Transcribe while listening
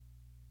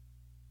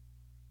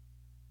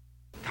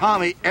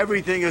Tommy,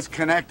 everything is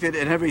connected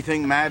and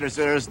everything matters.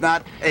 There is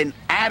not an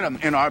atom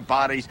in our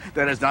bodies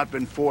that has not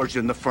been forged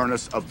in the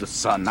furnace of the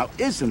sun. Now,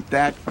 isn't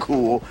that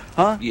cool?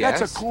 Huh? Yes.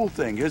 That's a cool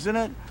thing, isn't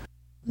it?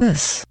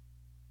 This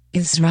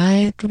is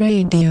Riot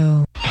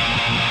Radio.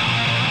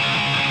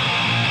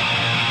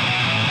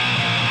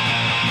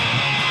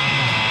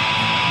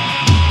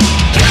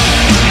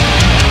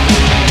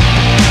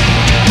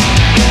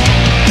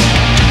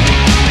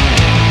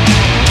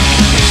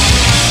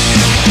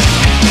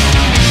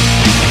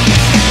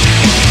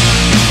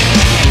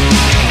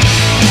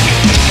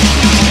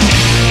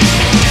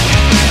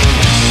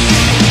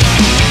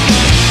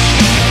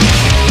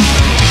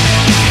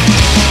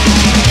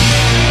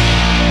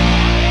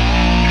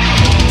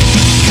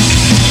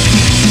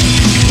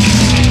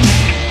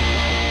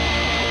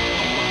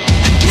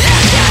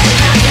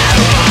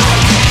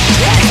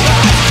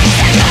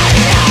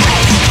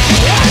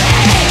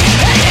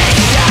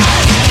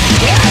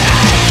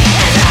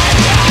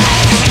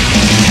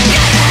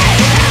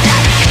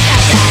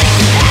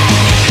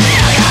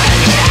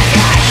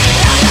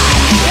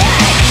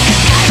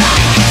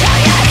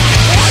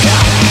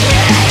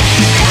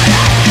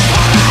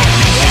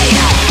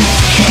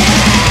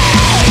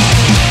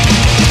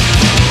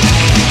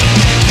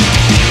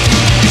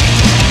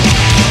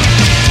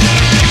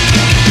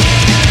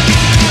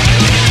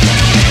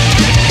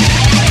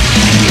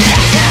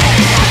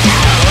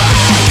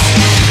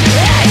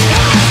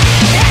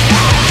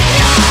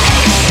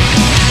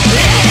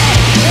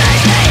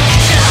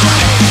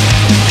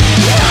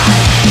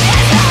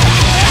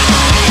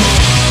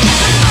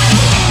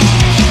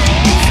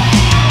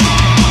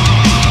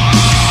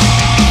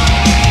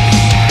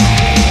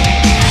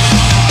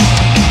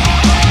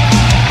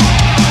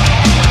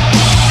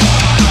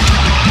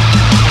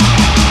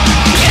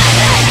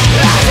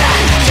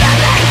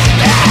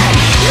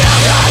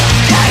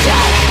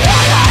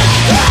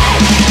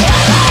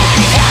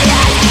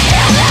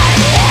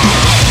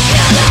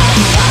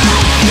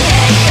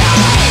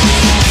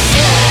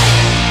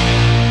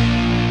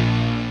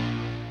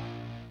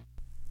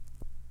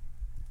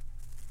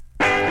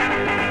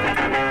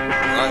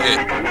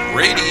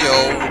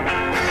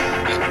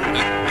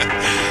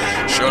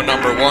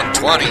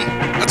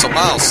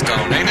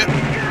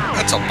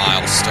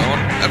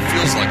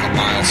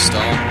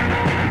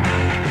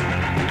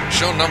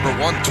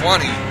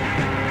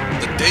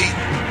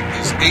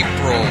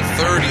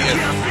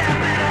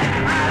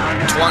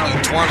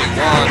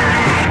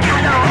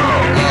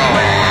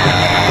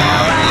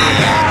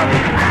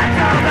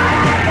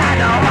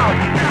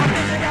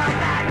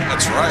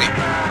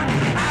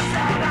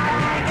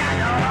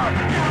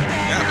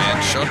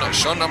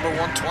 Show number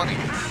 120.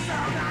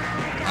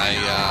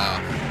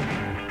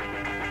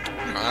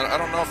 I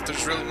don't know if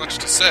there's really much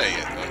to say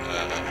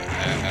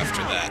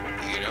after that.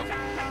 You know,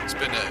 it's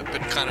been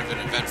kind of an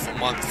eventful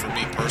month for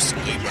me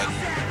personally, but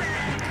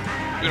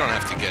we don't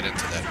have to get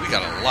into that. We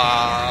got a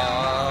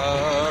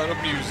lot of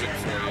music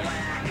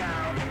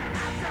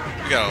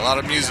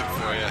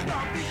for you.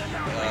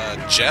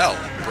 Gel,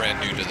 brand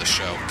new to the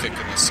show,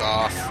 kicking us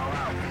off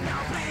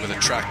with a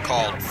track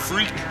called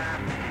Freak.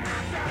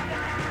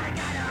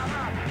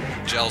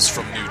 Gel's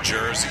from New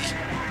Jersey.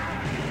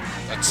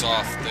 That's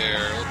off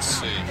there. Let's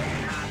see.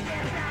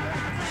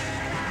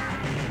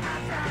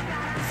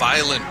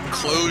 Violent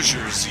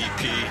Closures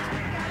EP.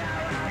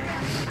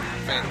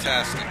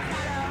 Fantastic.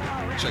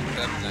 Check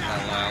them the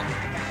hell out.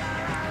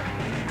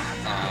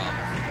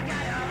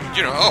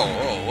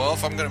 Well,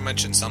 if I'm going to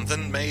mention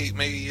something, May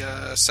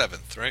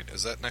 7th, right?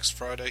 Is that next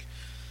Friday?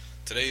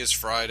 Today is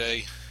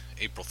Friday,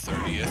 April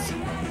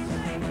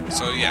 30th.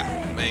 So,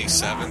 yeah, May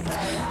 7th.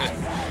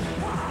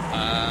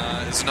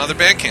 Is another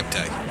Bandcamp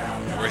day.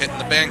 We're hitting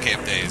the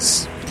Bandcamp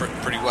days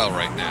pretty well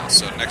right now.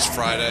 So next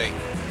Friday,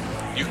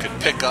 you can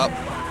pick up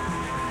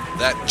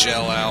that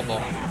Gel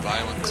album,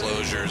 Violent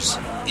Closures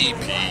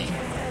EP,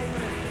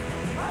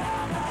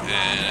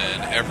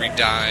 and every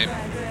dime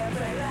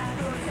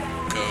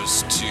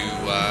goes to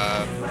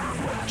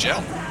Gel,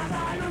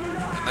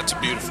 and that's a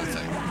beautiful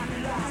thing.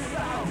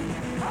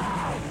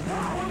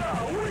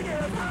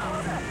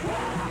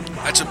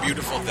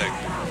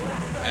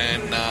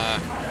 And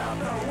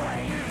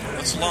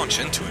let's launch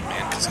into it,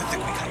 man, because I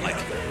think we got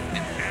like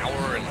an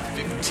hour and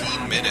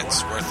 15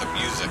 minutes worth of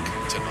music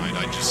tonight.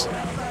 I just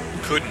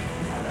couldn't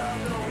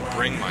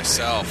bring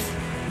myself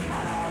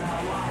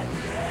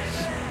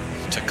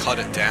to cut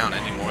it down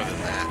any more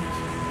than that.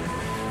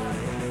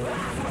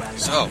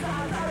 So,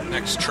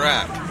 next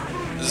track.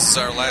 This is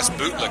our last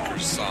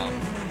Bootlickers song.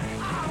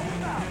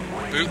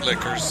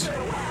 Bootlickers,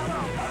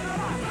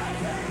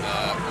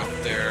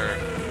 with their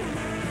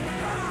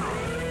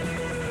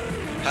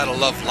How to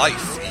Love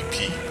Life EP.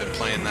 Been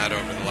playing that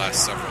over the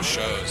last several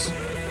shows.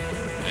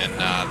 And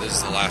this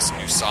is the last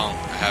new song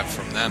I have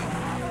from them.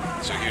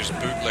 So here's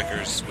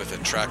Bootlickers with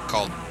a track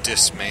called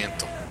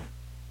Dismantle.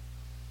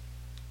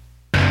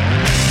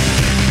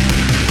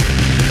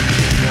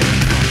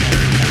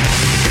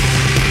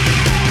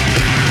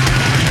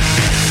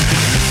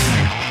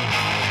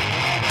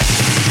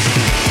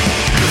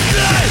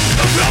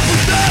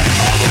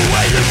 All the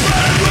way you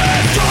burn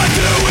with, trying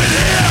to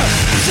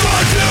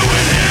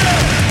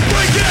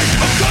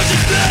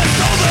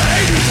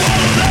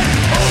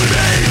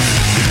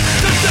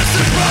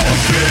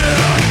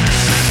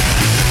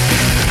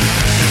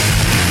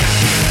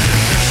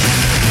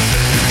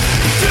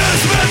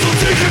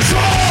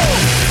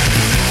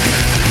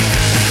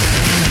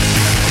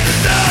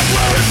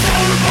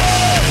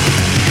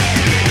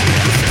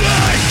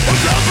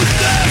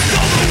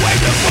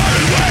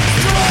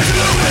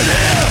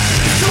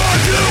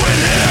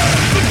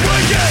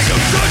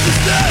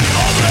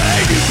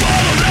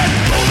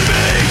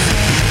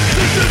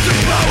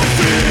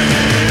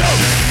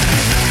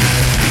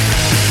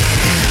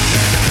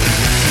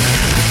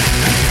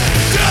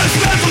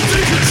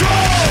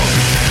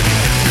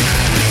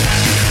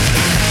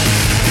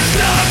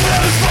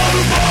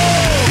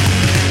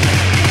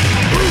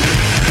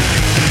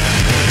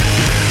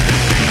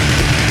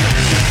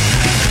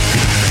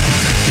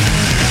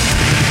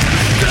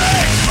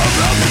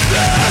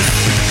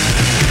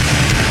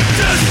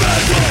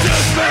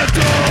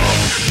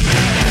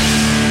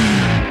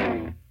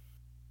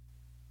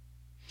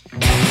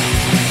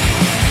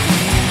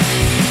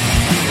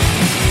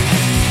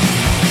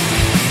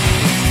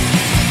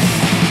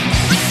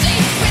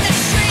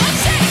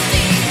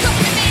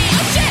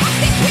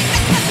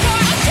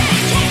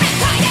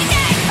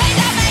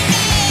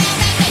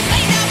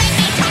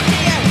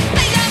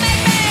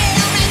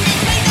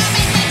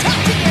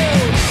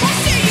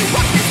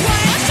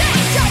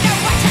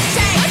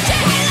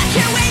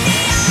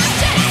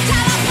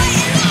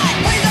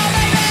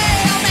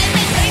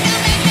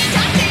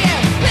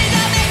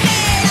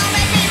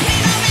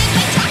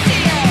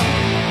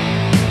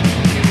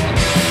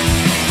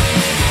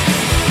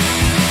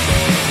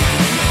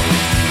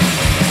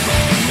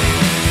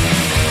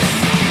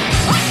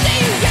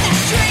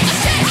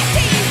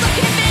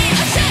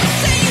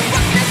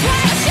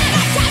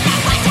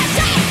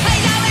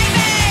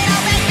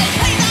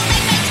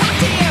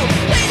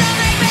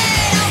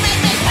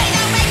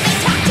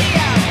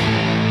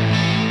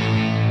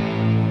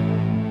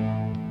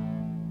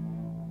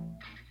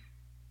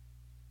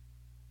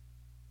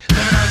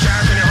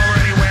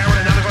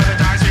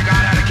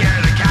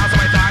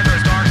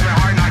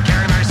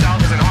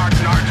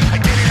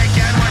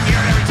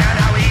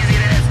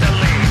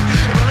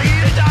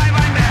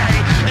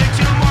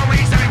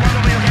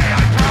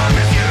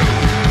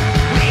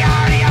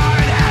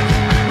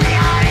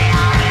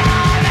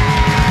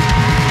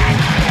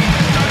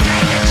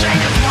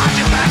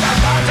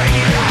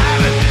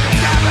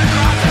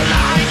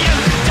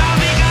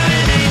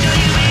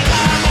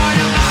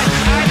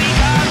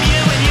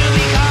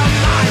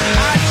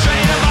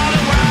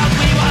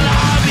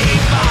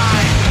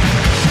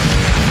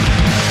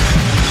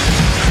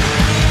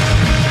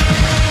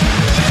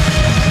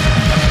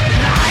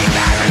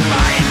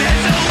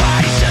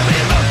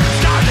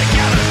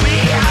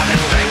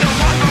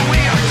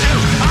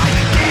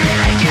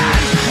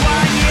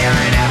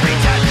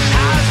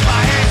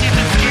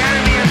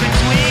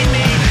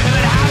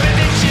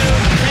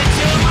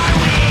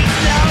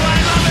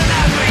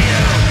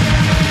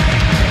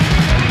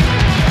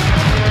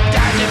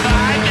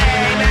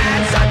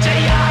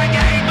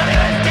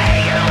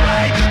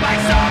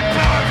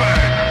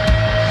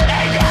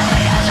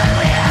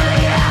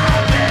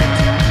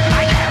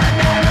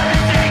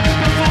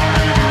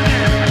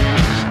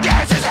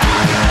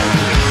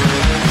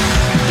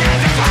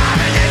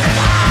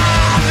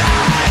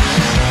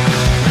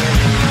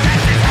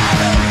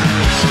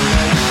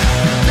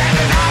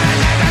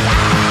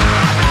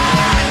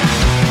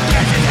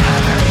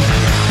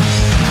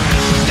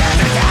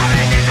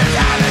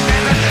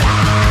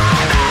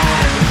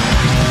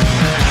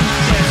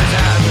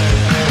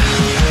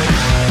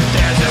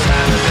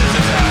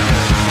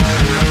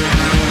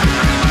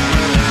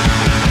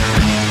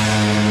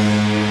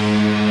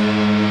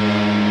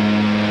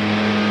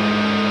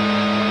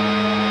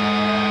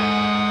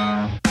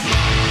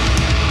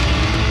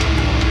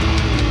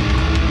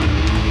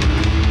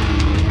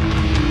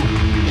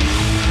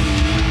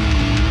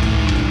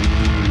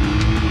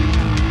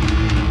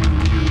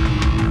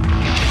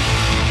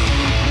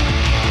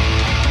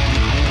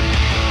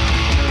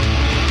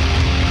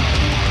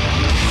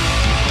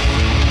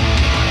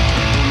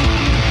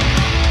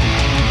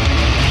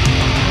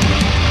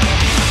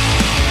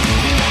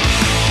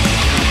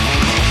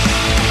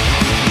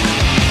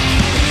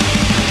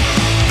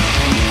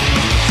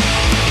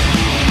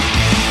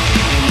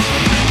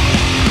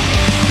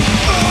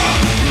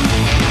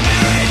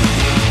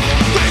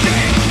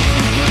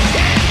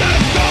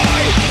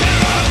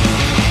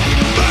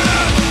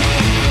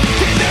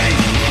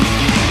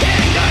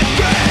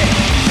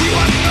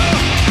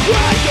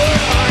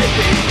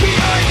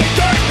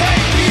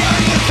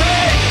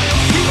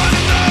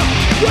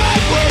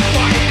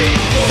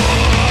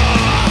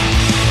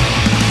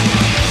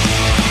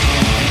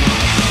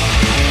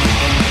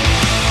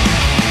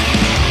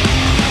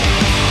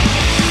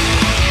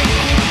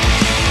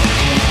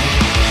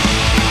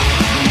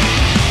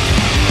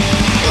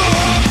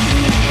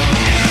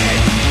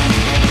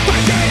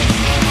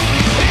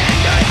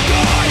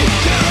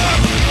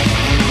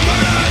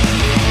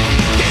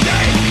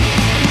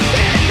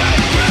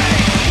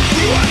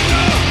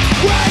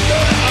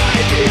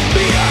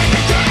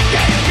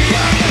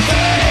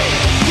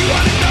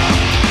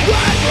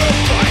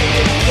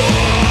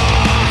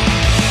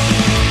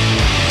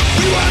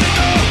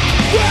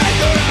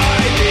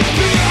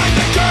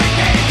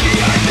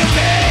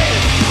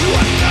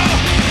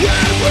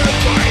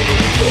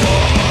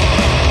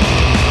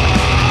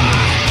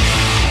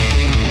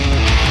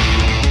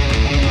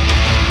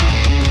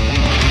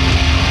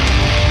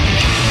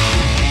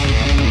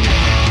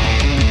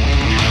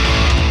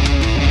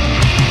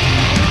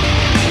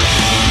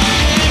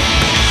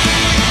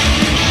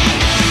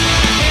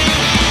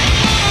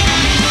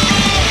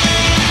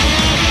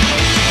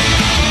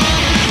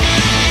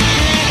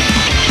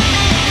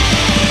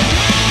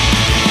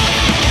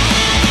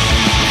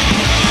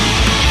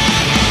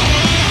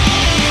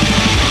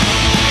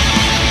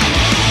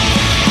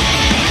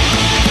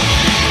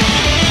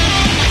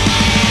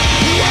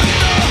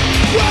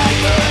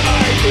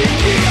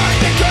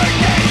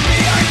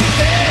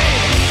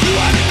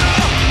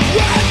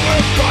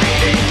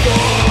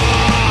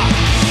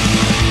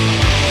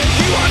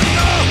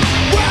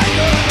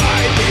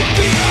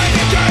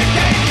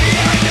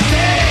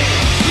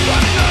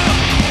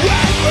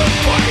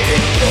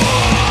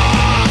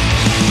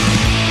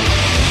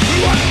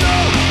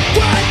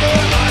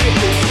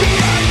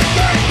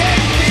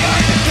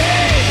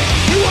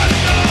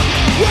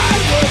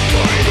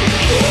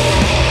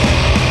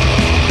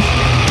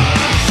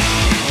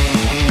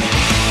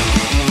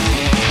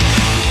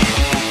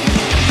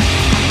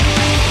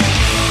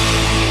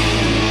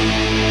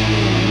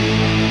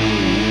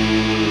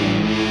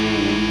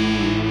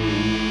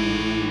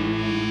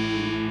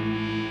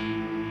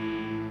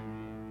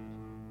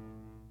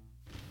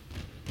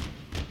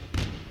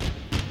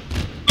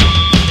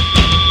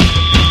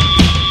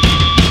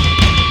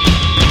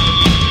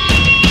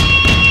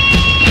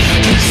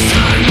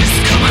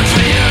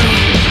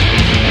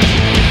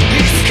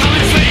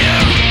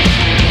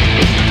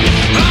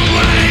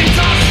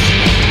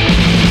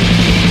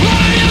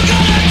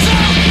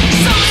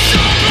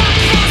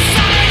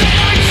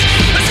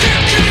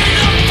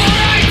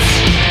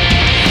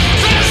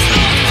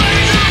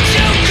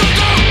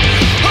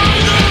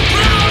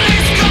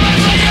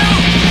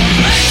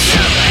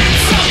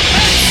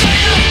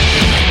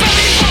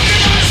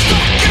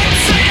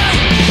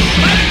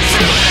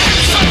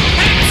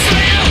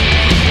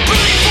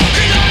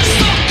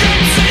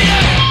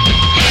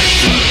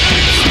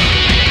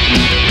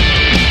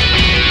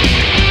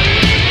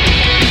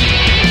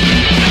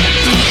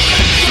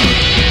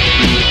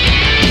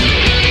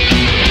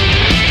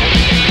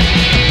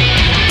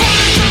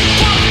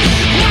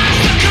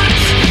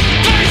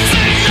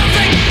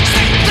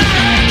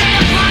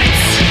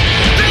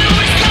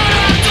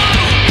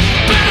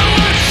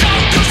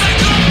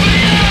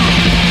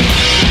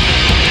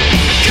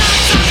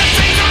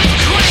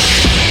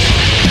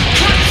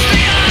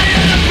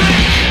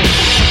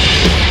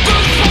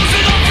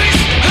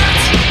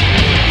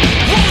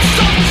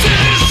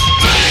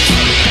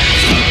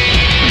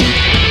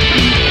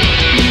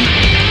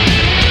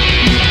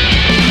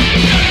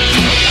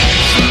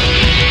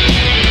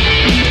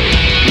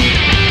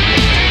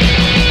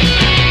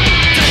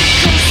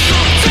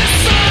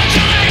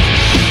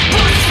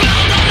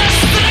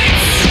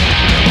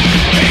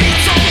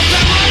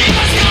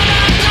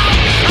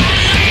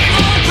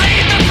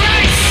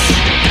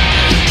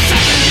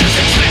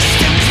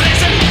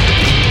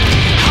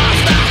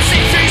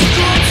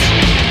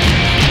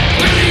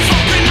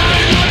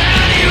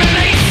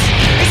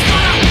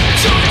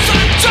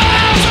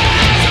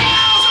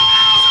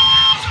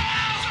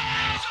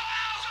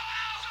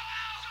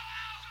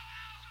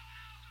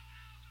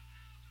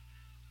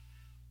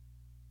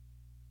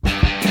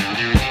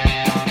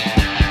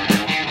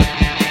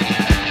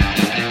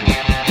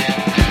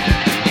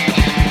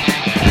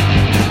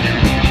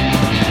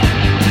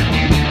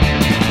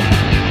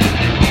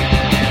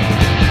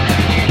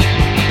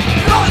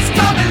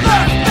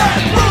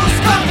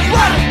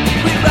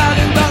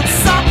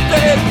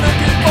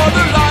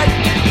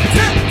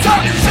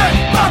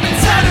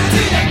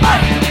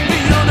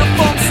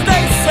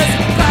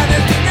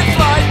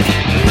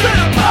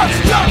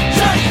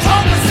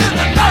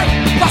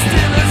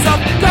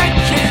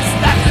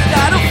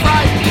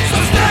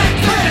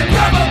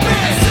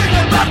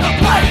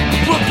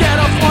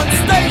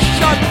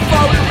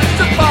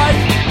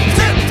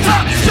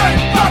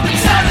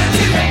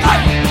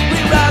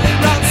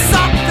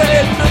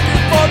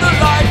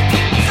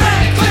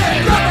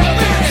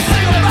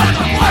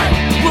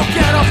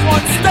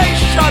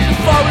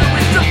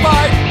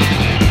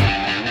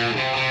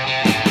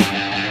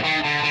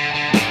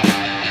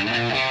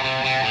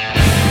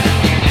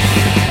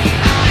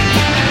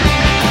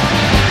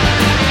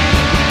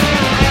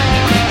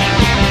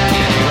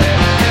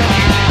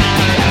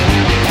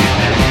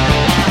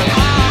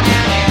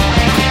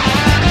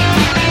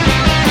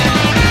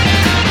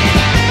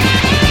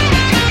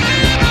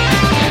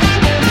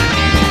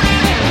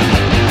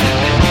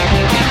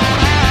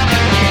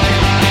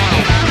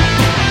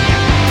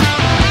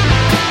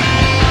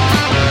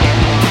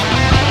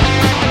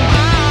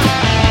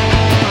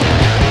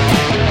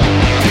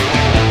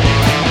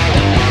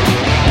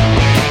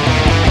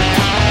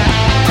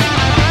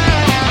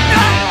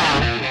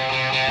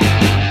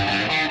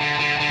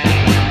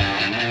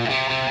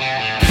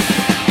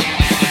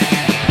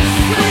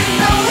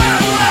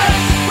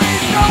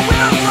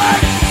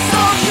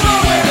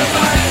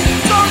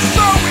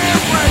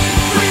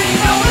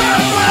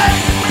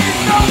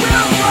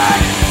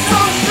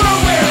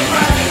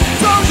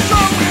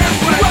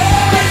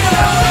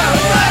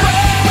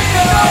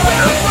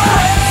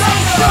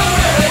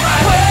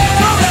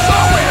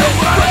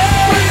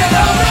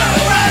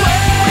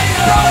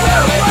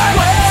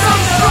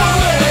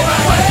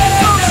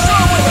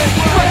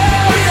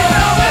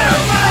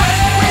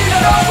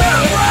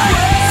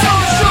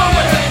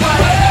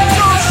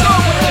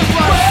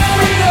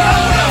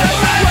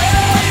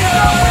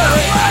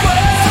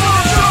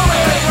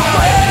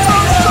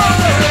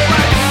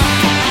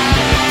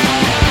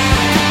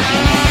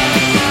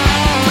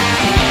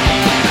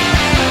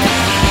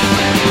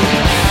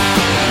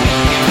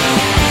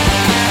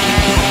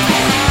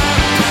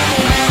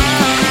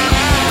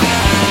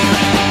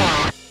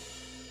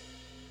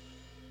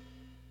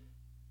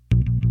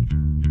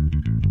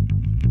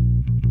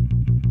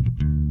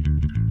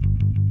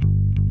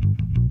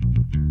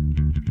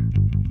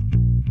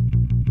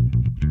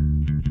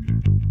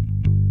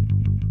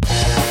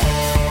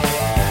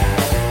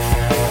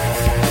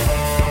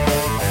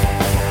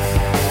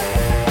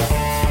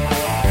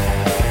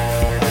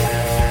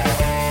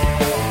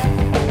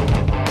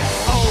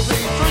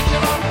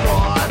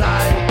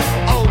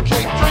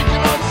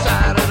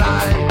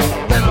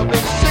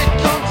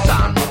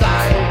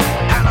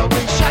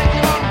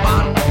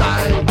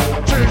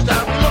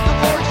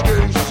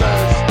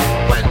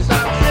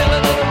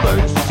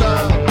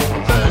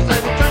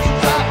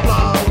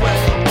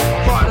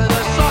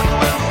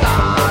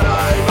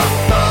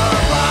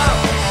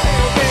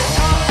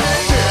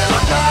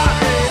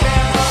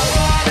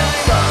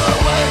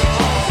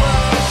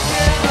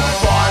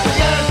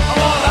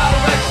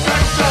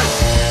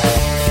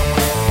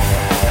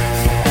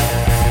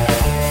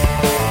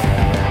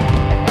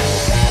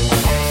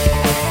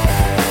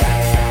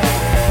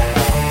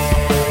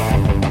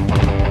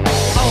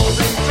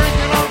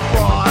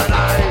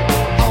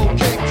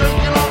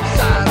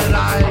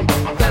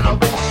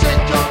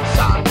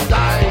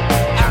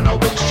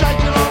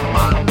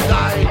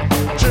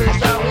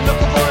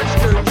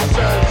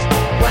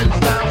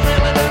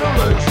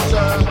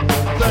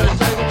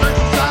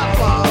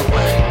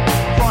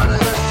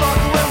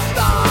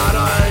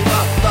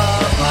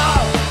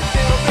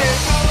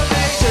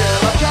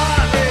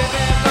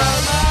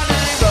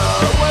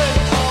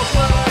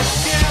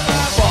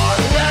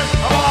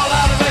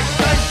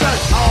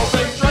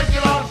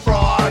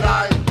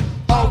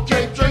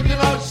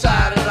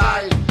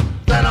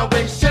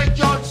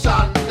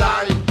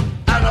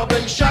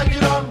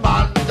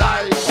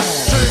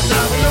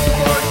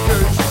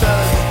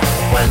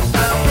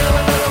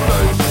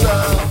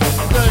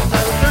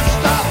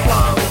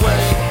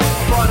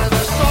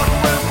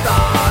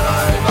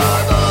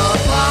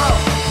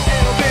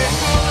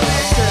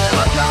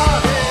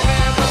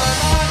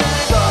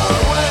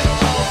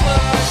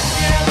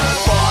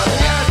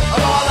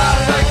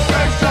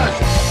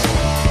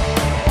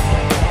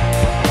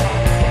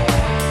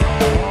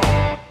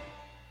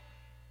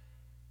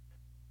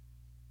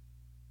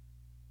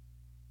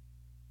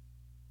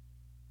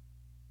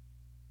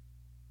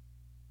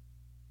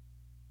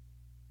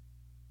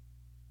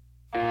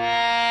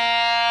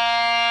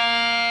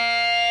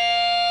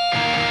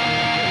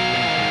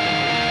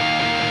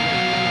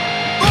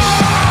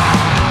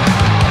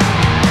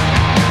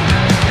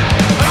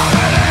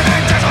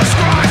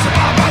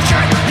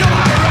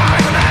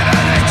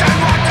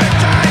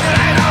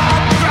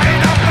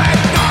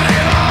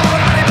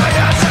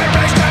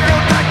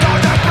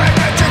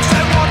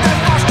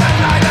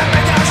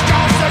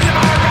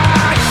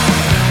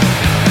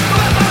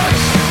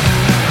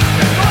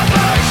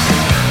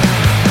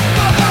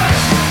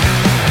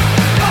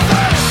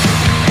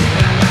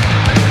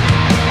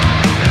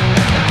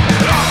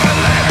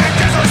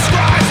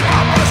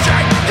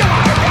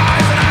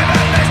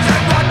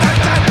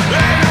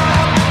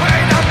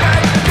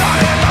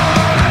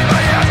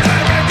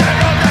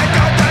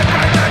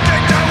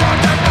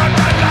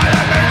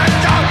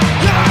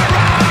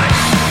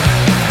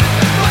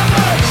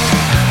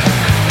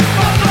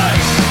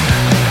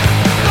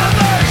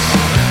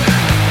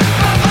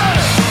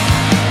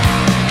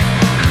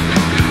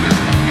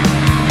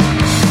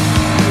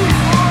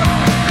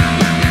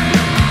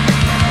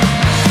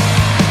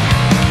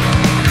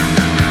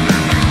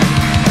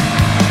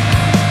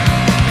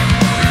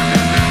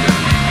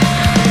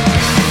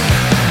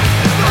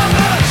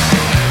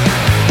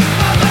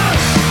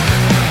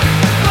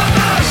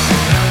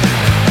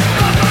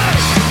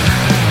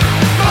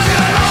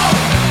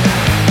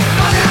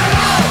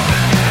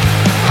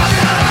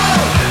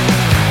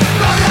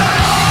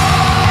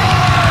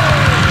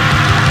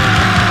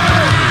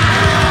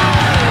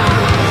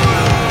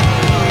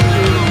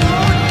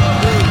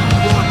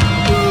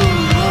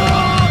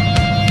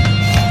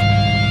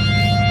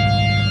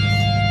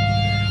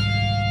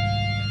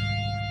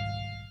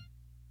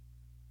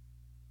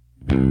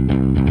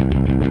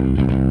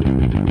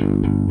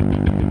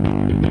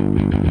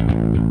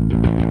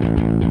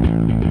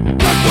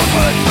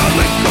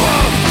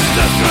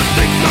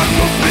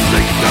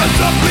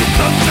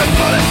Zapitam se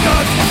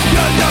ponekad,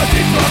 ja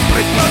ljudima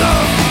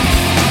pripadam.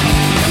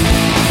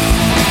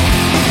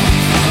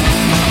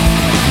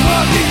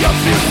 Mladi ja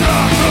si u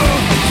strahu,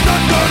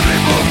 staka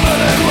ribu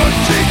mene u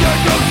oči,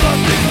 njegov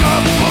zlatni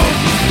kaput,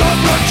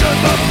 dobro će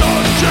vam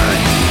doći.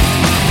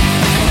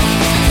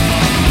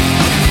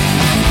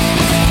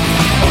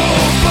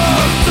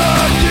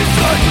 Upadanje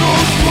za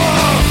društvo,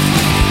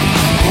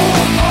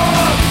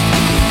 upad.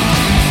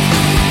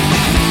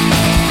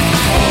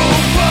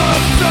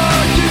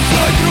 Upadanje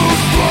za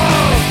društvo,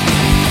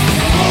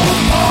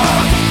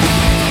 upad.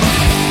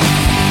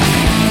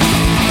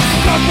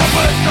 Kakva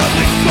meka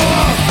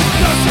nikova,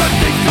 da se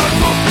nikad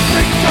gubi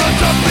nikad,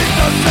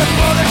 zapitam se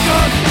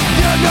ponekad,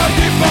 ja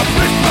ljudima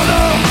pripadam.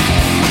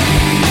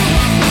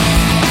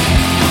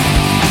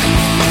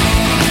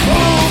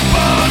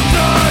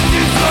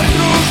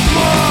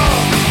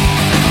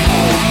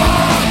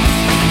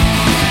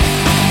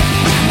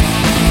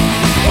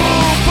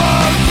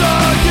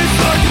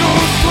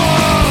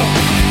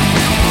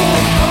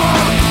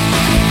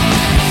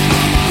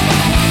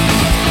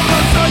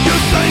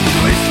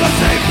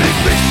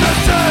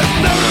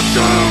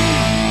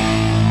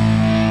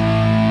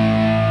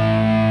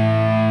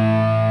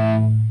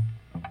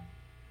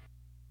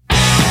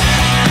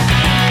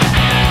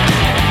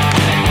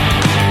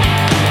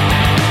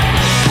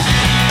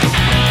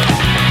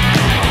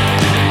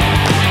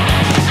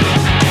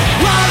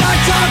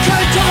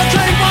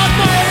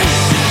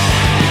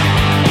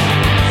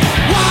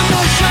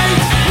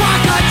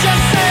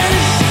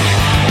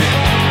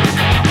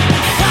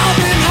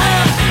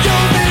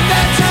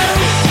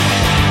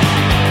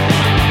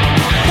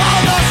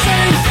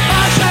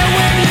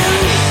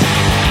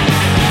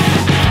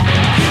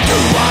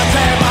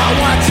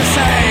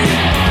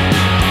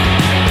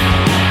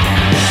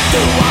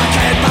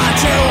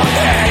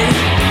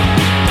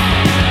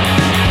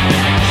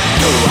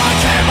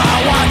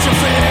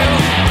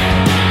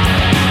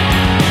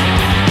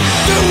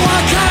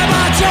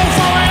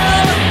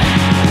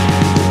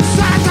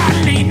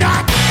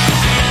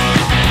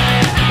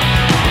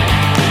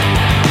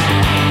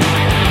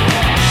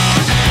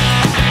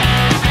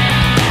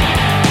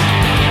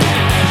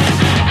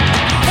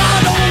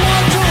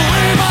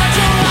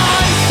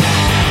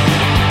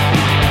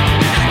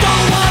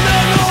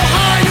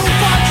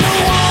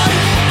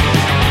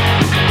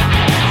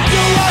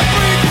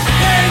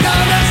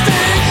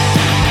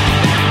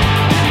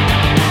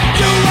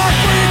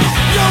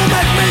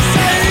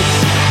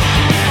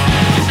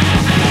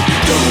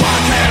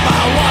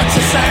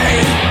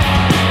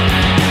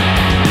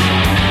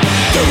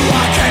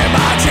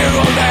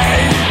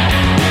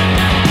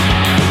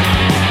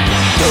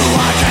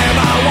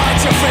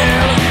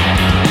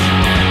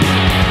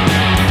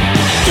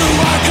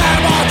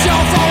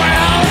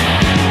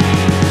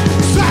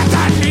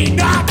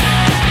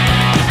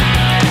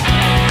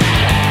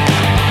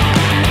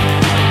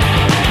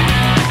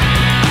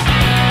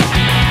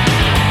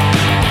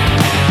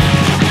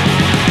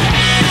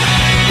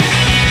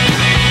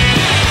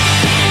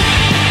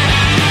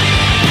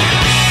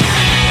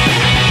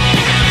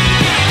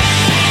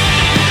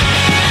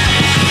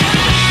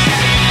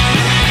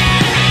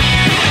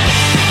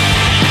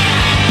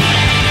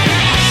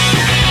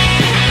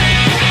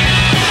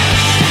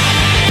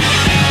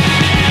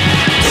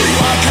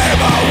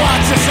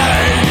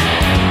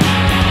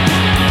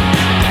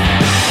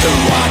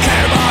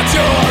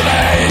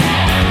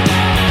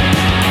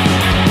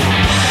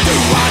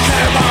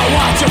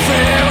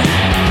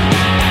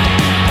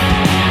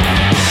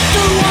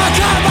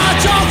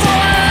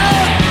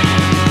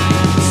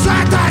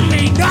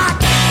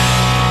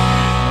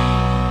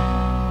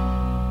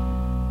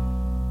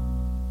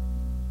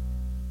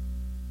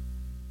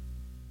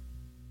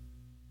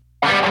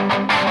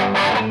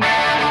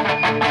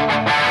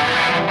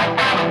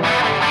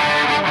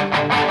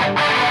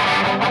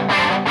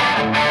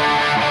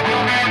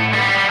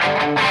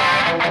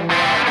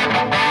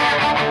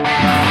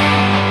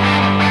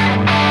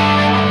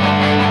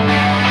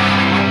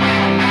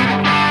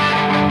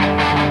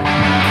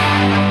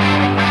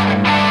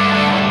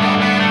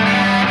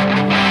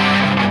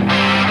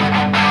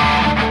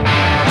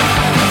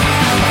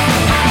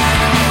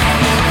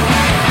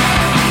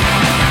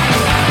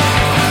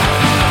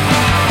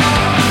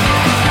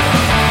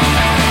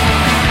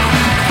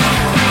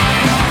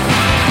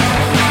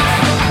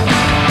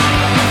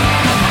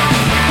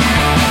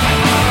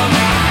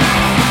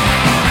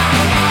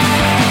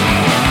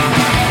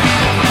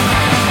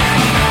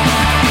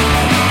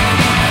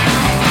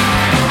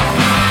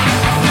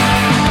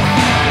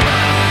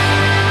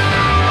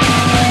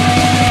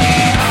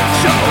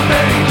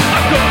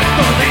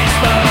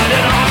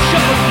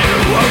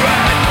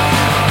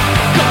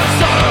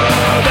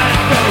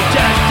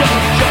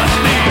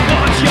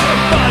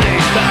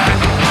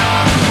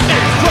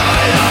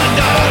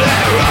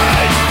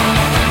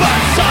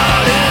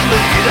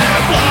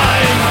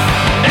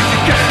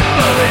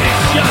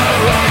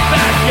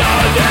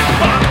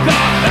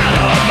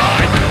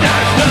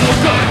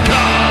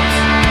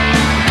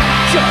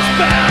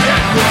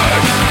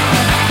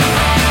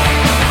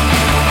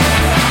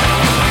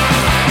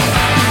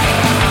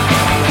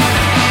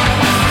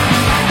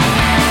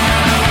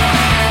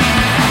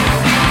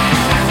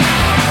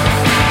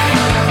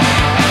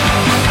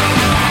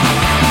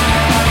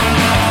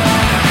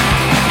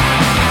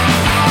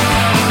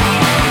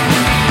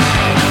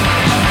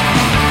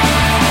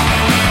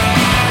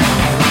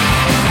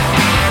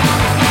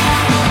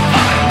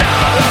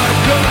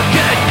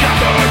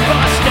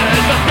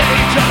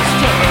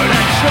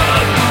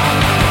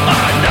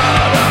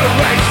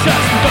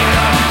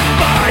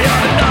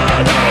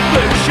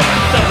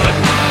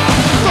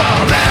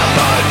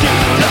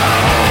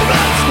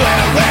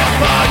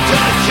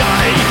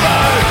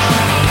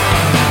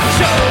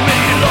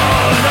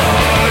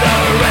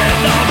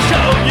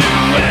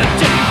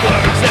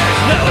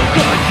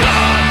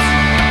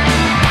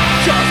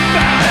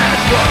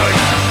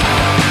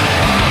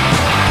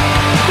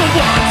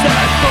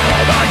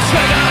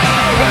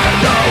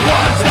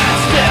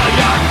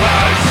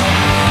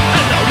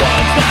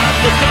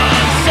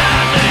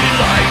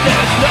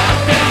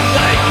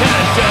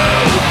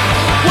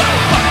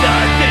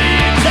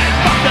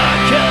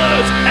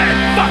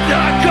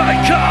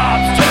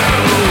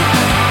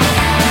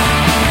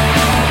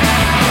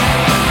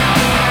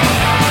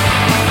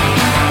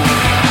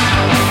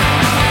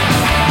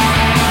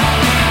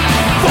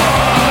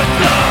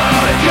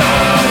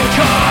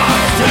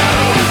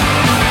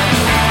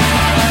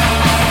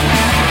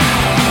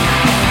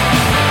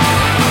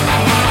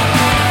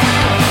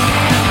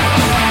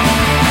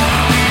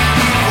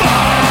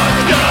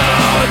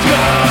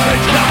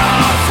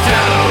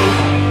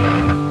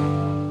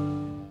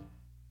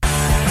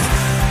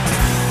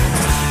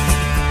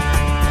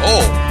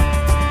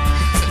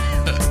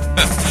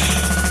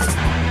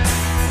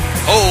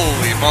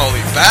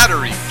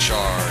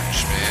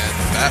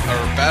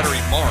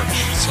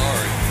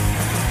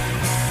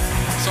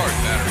 Sorry,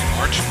 Battery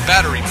March.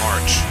 Battery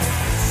March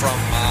from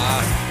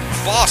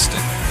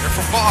Boston. They're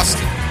from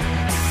Boston.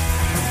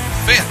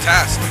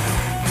 Fantastic.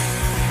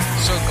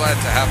 So glad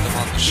to have them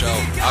on the show.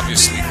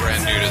 Obviously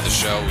brand new to the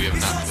show. We have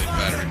not played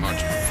Battery March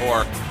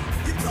before.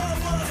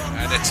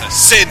 And it's a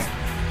sin.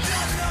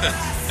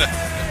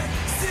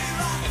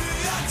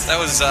 That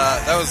was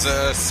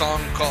a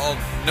song called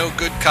No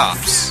Good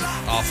Cops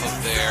off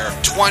of their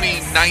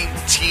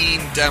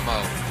 2019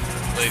 demo,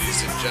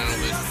 ladies and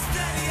gentlemen.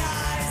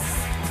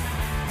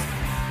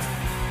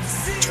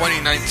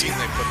 2019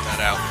 they put that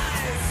out.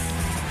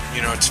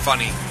 You know, it's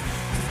funny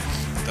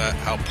that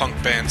how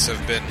punk bands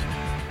have been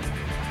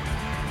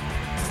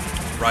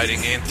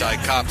writing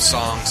anti-cop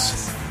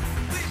songs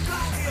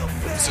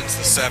since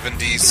the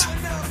 70s.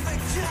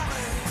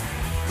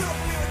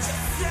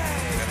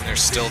 And they're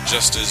still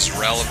just as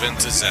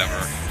relevant as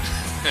ever.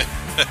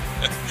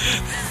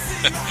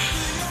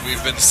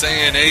 We've been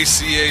saying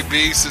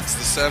ACAB since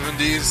the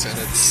 70s, and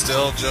it's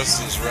still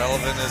just as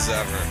relevant as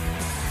ever.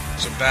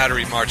 So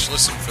Battery March,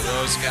 listen for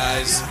those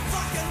guys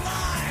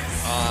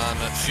on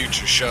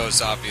future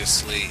shows,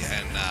 obviously,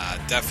 and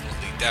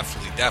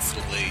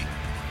definitely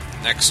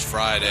next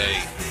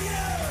Friday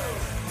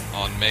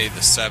on May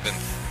the 7th,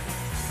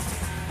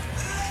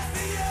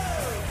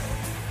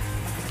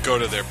 go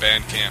to their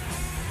Bandcamp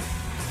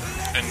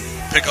and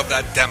pick up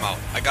that demo.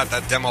 I got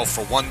that demo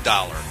for $1.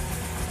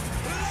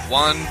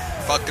 $1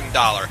 fucking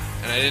dollar,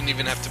 and I didn't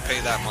even have to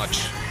pay that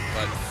much,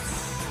 but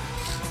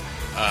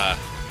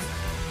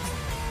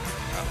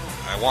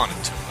I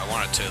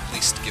wanted to at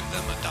least give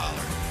them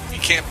 $1. You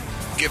can't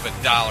give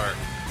 $1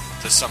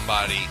 to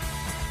somebody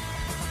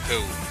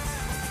who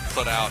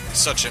put out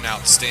such an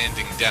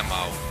outstanding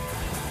demo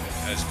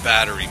as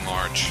Battery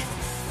March.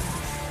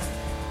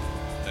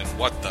 Then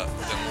what the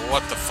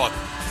fuck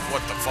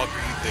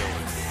are you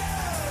doing?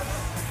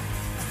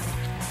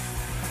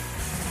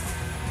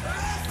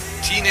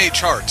 Teenage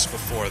Hearts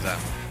before them,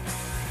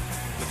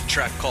 with a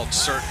track called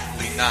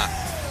Certainly Not.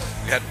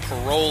 We had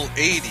Parole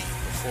 80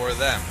 before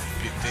them.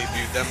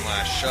 Debuted them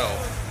last show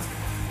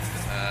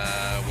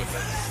with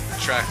a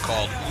track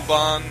called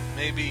Uban,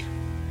 maybe?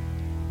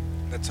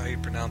 That's how you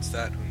pronounce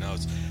that? Who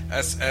knows?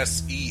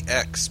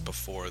 SSEX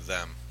before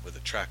them with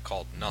a track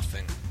called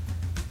Nothing.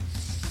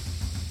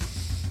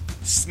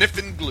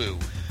 Sniffin' Glue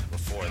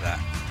before that.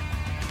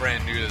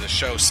 Brand new to the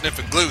show.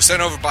 Sniffin' Glue,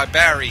 sent over by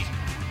Barry.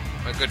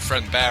 My good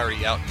friend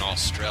Barry out in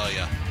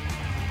Australia.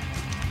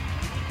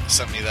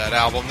 Sent me that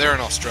album. They're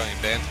an Australian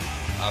band,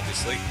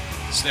 obviously.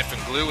 Sniffin'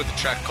 Glue with a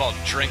track called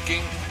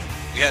Drinking.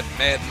 We had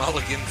Mad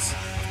Mulligans,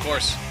 of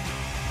course.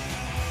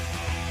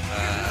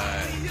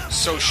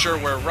 So Sure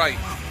We're Right.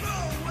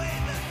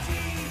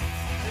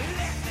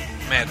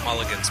 Mad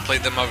Mulligans.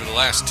 Played them over the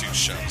last two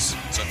shows.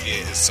 So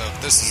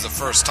if this is the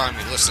first time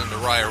you listen to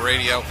Riot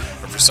Radio,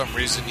 or for some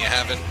reason you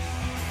haven't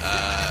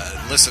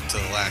listened to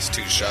the last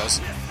two shows,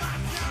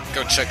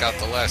 go check out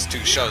the last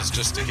two shows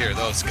just to hear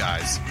those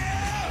guys.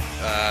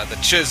 The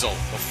Chisel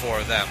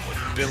before them with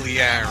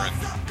Billy Aaron.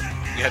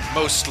 We had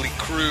Mostly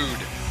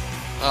Crude.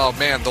 Oh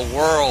man, the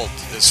world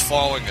is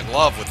falling in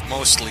love with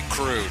Mostly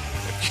Crude.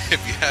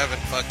 If you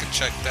haven't fucking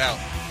checked out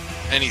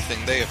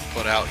anything they have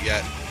put out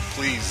yet,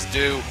 please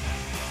do.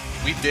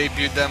 We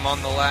debuted them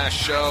on the last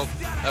show.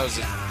 That was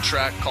a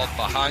track called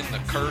Behind the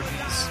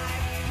Curtains.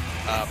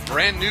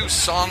 Brand new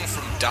song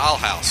from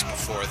Dollhouse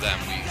before them.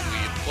 We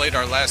played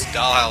our last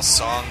Dollhouse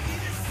song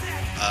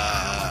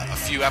a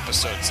few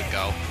episodes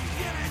ago,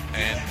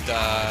 and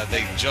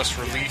they just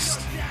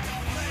released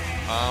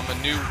a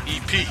new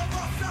EP.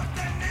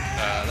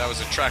 That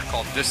was a track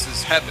called This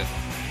Is Heaven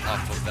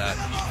off of that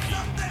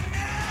EP.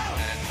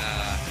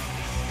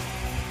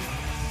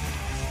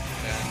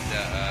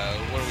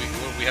 And what do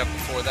we have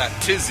before that?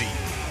 Tizzy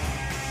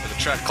with a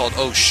track called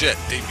Oh Shit.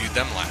 Debuted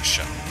them last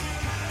show.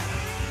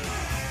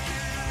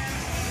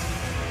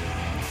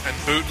 And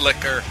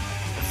Bootlicker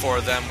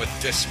before them with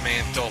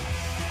Dismantle.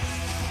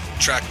 A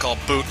track called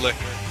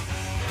Bootlicker.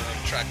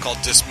 A track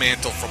called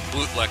Dismantle from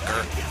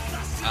Bootlicker.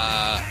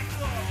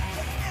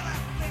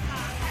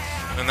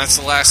 And that's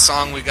the last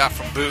song we got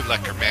from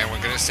Bootlicker, man.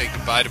 We're going to say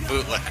goodbye to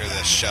Bootlicker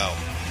this show.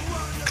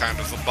 Kind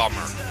of a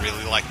bummer.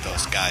 Really like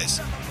those guys.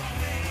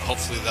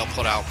 Hopefully they'll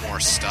put out more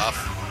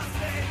stuff.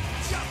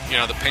 You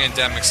know, the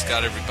pandemic's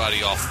got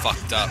everybody all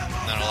fucked up.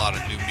 Not a lot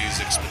of new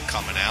music's been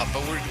coming out,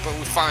 but we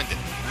find it.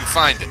 We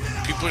find it.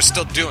 People are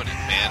still doing it,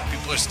 man.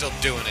 People are still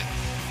doing it.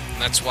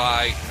 And that's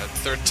why, a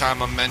third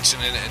time I'm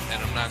mentioning it,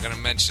 and I'm not going to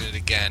mention it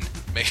again.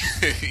 May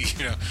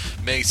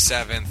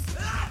 7th,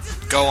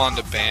 go on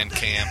to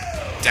Bandcamp,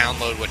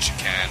 download what you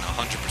can.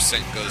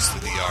 100% goes to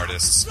the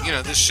artists. You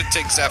know, this shit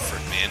takes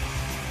effort, man.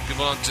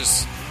 People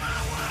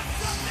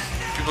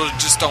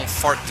just don't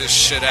fart this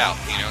shit out.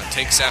 You know, it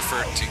takes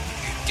effort to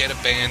get a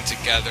band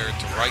together,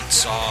 to write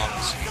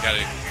songs. You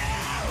gotta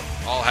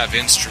all have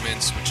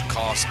instruments, which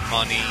cost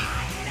money.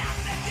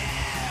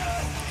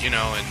 You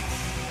know, and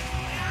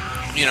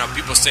you know,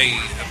 people say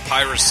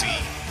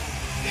piracy,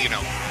 you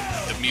know,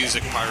 the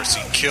music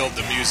piracy killed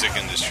the music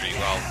industry.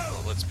 Well,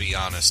 let's be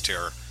honest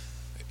here.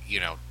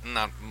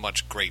 not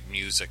much great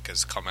music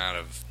has come out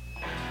of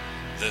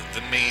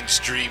the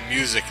mainstream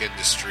music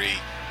industry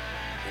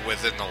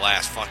within the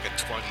last fucking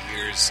 20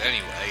 years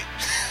anyway.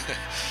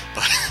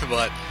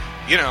 but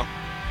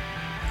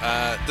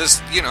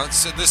this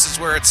is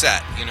where it's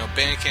at.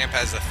 Bandcamp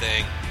has a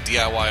thing.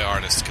 DIY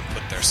artists can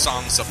put their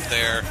songs up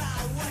there.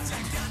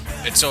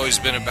 It's always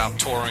been about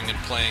touring and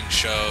playing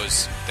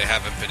shows. They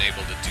haven't been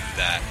able to do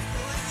that.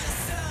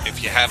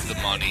 If you have the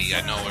money,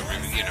 I know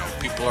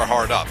people are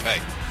hard up. Hey,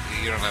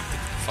 you don't have to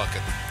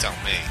fucking tell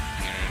me.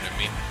 You know what I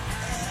mean?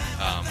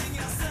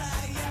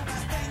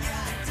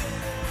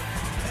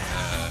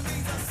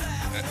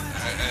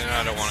 And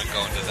I don't want to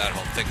go into that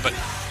whole thing, but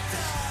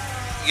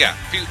yeah,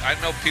 I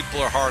know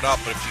people are hard up,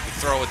 but if you could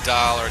throw $1,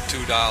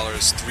 $2,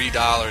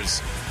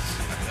 $3,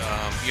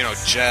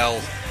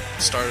 Gel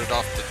started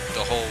off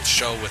the whole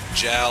show with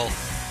Gel.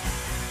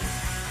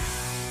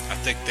 I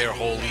think their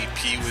whole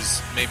EP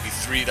was maybe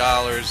 $3,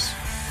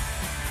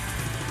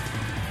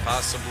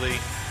 possibly.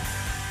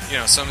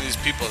 Some of these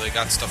people, they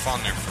got stuff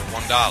on there for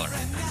 $1.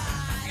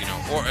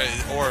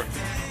 Or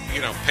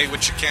pay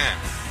what you can.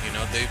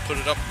 They put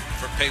it up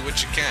for pay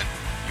what you can.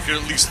 You could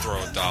at least throw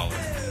 $1.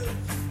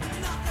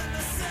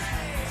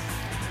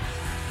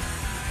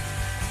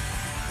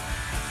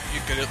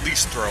 You could at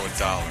least throw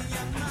 $1.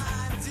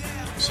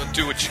 So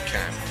do what you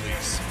can,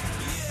 please.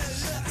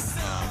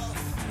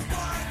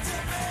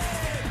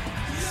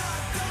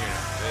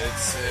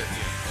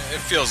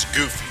 It feels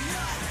goofy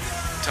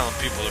telling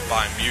people to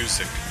buy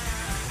music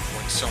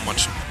when so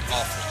much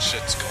awful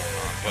shit's going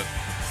on, but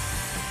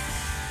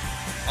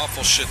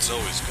awful shit's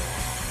always going on.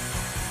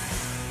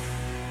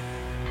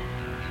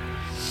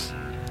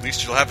 At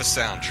least you'll have a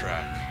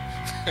soundtrack.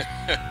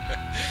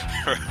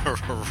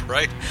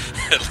 Right?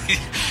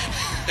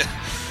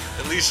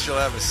 At least you'll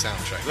have a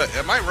soundtrack. Look,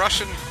 am I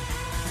Russian?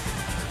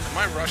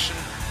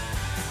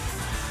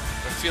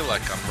 I feel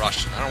like I'm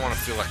Russian. I don't want to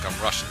feel like I'm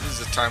Russian. This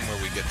is a time where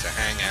we get to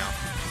hang out.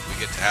 We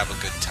get to have a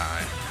good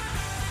time.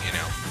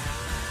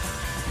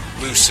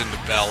 Loosen the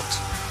belt.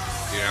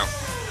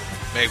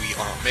 Maybe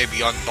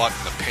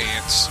unbutton the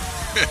pants.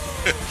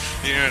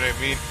 You know what I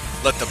mean?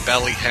 Let the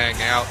belly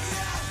hang out.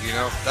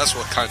 That's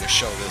what kind of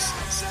show this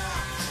is.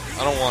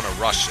 I don't want to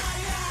rush it.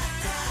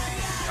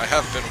 I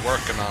have been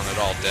working on it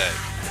all day.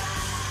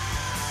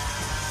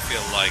 I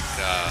feel like,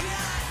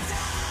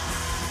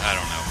 I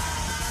don't know.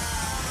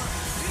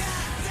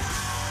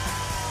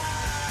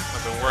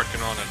 I've been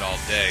working on it all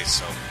day,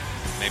 so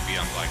maybe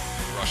I'm like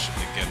rushing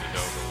to get it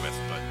over with,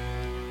 but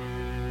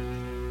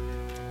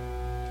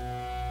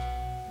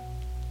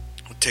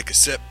I'll take a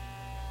sip,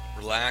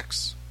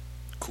 relax,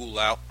 cool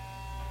out.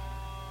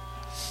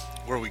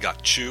 Where we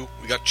got Chew?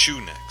 We got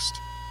Chew next.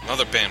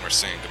 Another band we're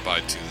saying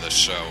goodbye to this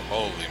show.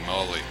 Holy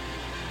moly.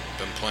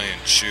 Been playing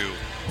Chew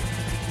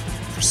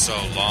for so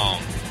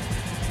long.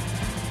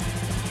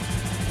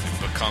 It's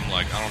become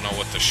like, I don't know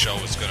what the show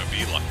is going to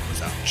be like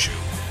without Chew.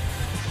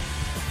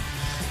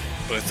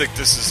 But I think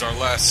this is our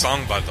last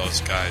song by those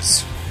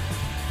guys.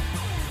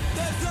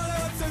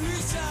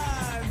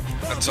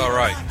 That's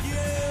alright.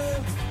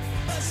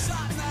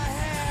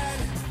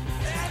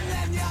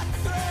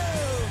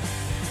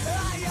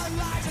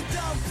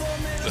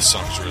 This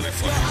song's really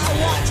fucking cool.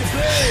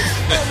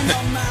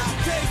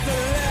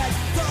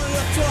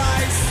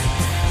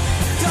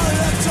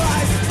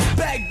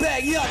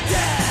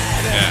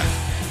 Yeah.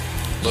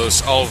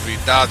 Los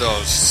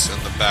Olvidados in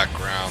the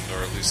background,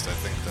 or at least I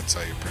think that's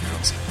how you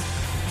pronounce it.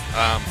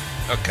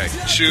 Okay,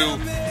 Chew.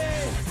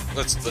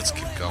 Let's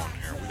keep going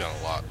here. We got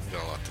a lot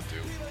to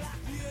do.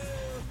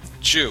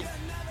 Chew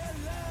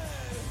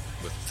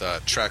with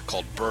a track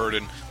called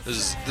Burden.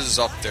 This is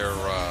up their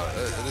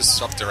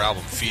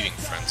album Feeding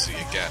Frenzy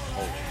again.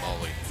 Holy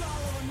moly!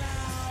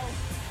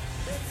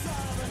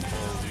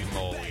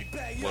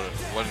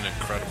 What an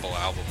incredible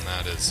album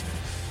that is.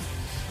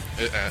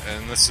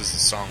 And this is a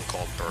song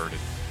called Burden.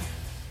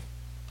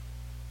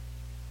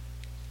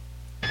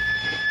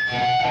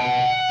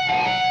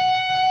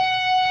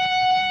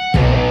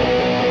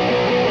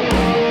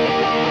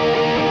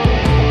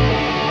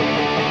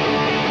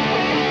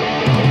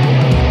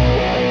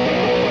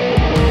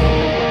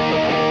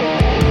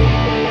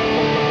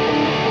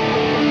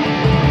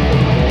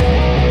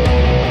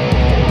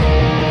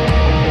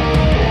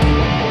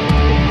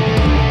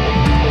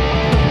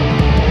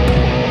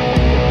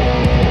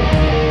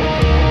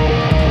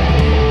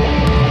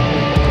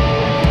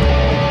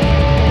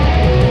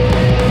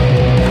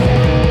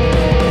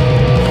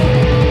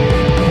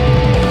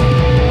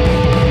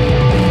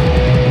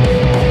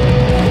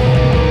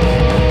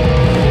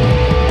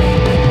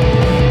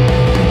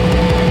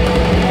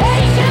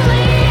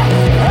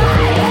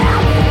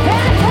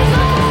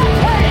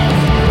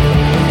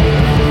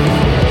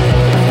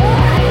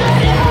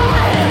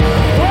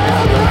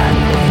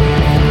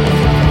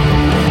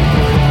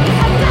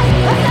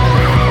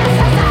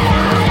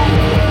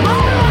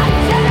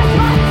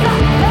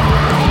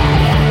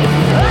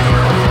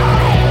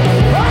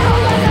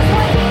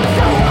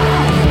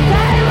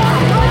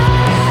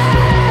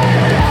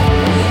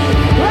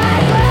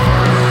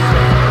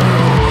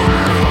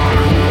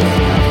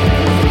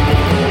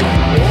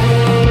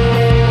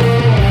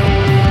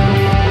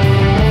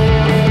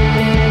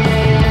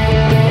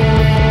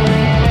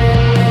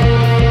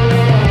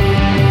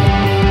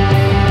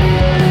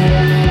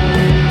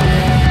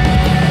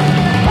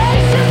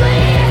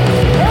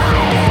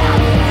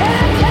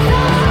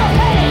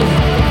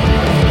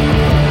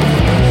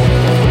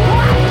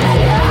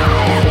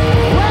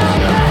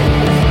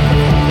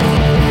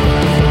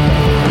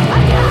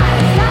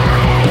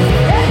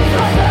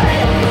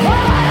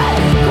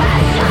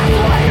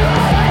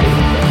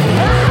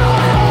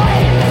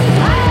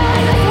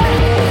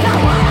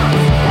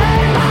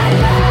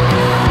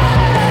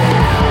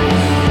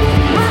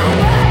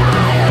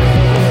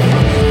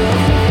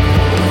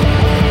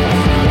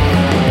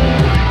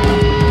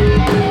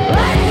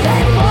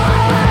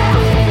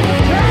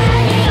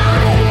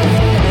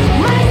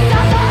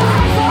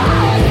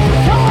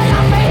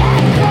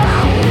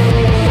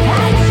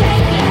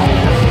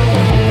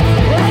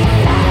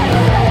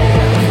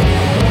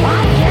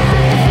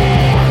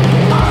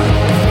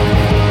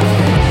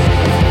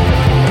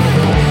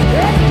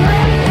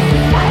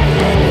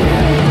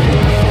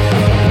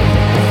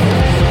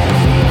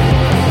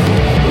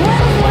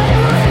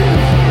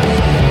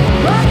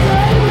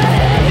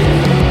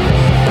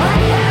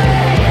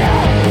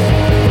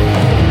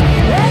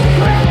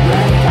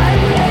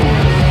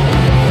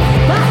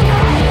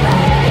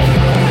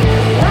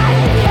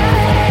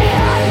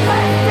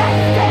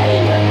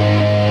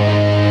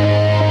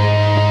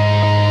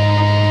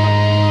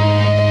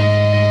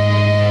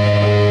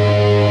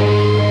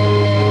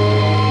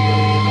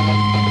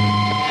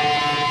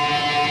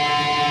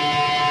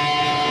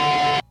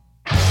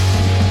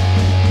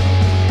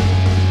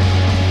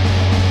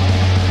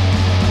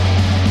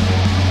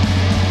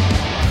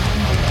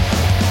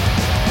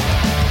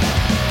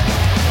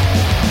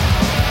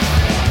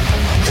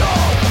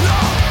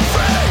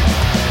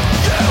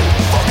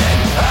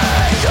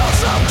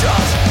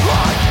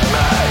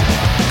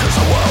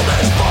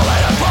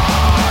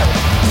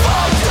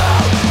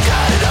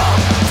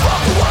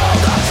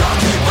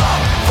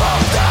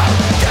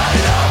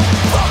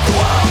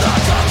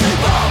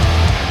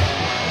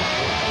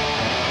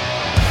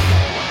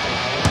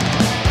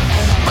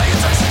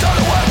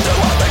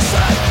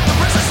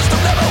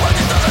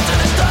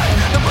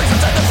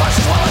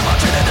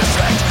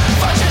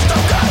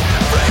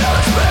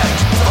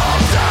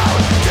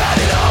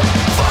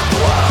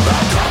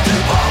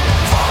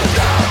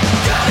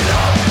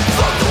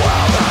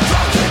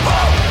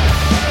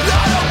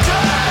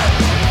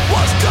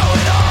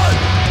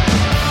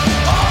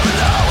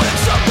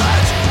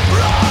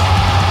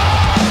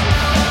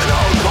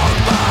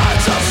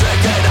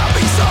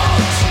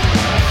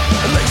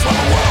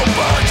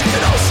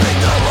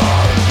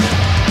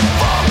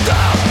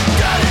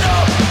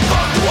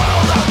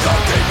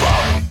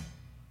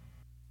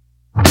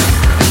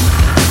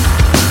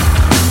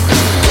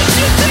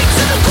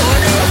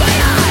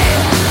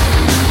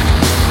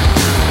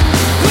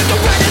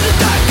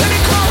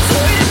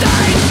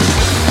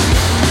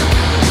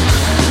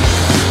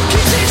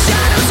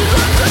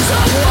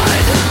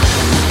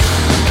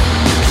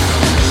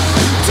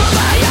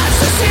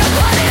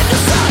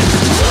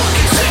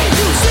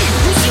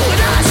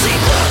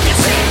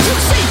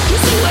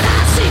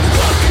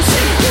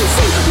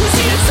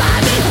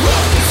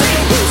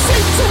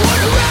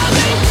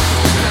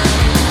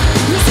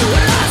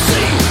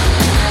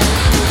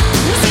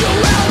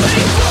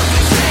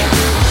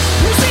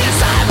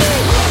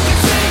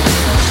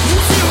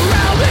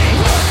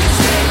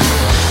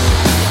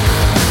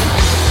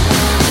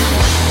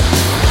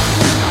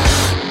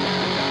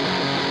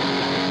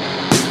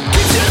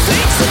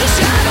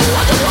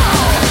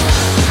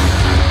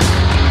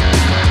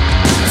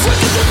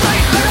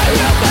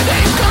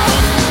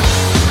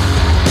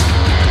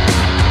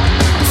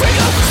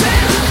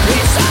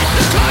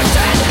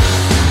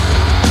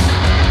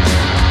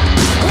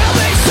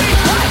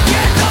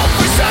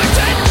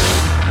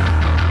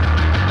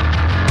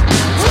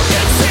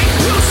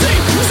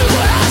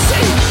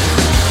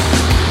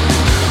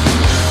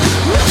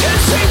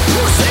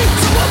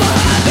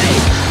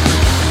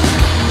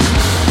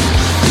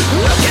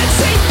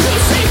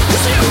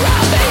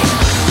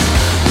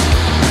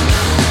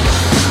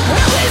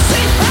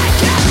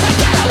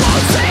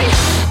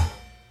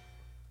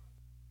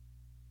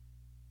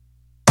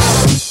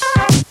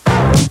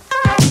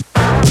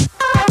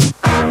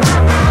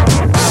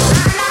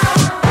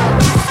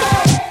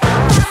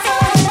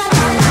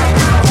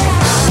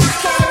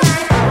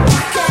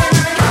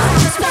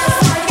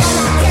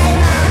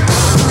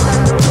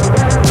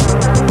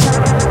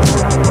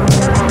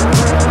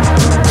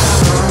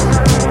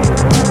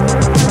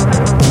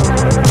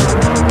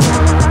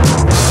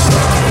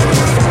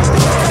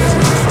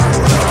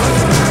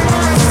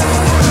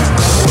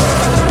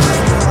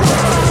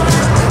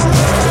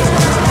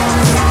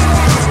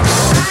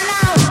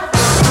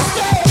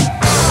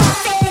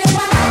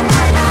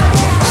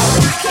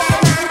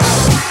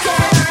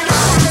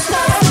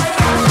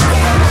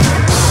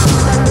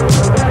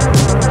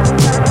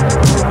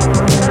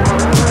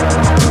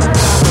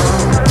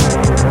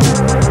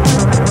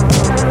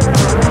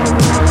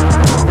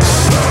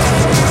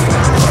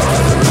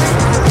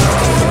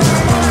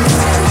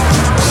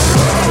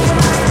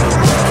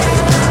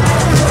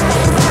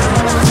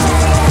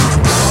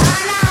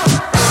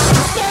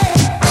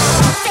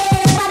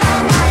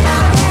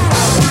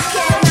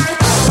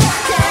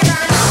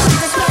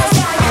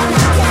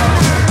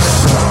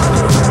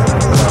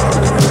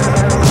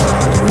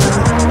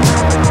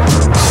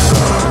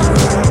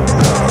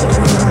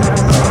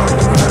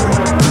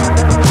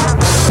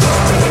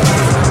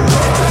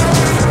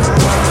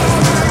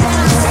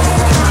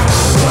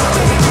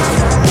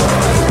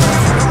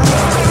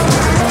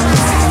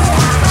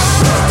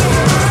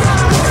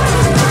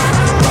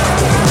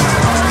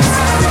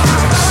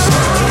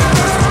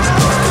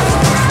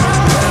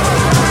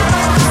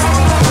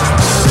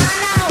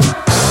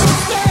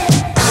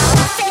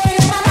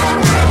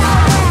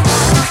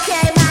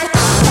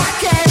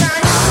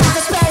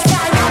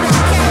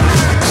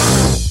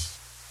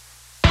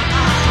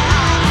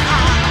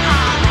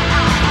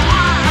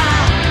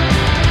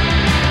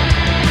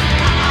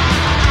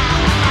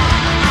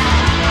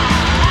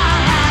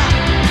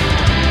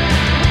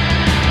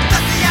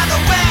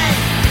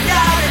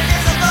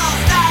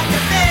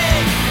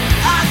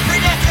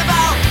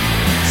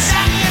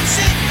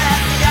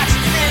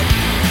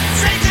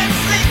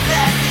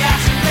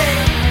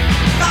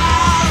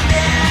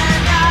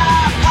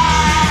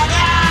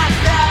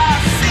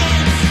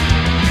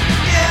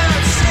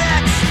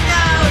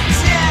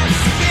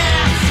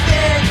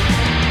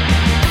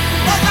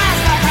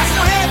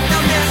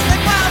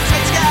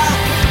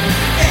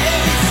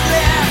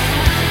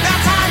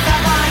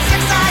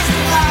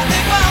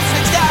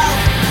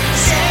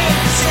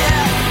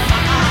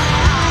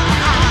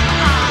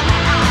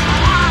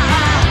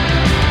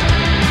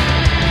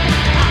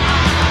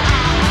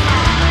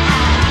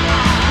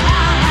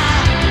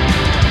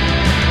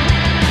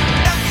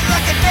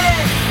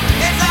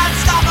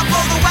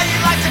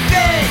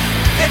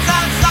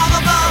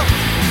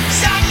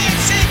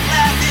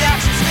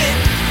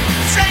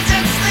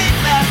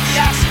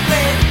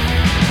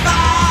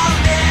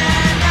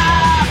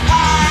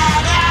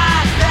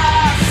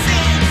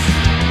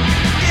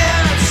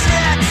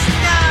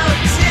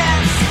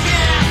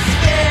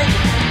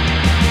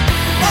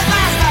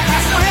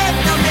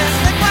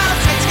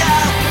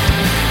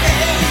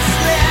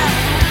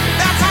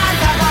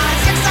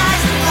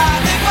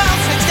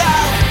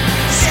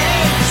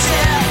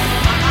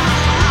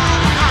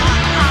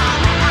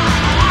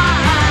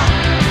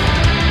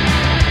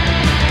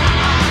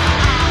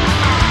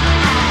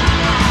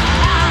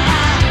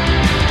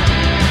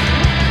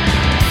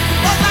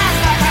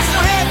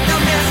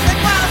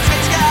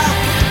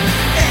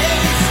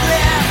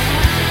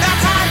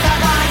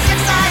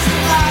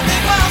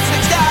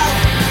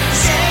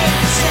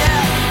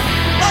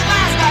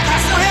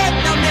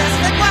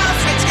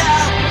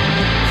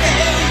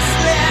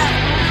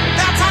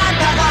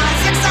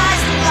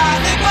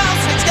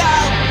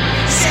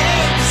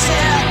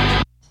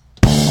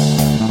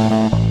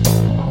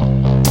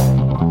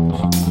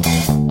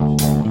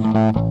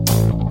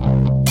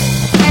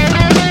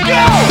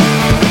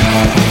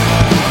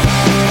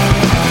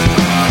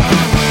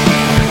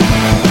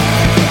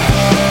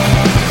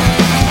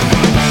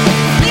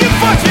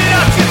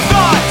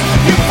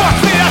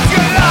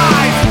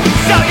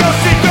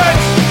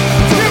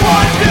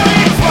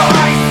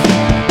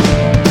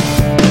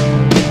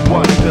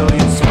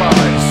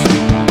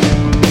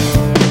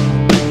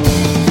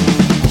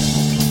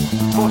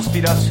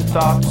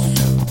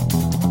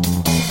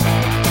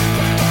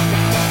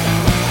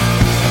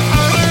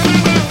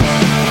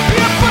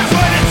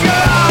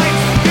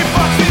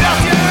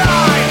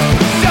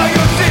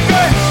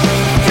 Secrets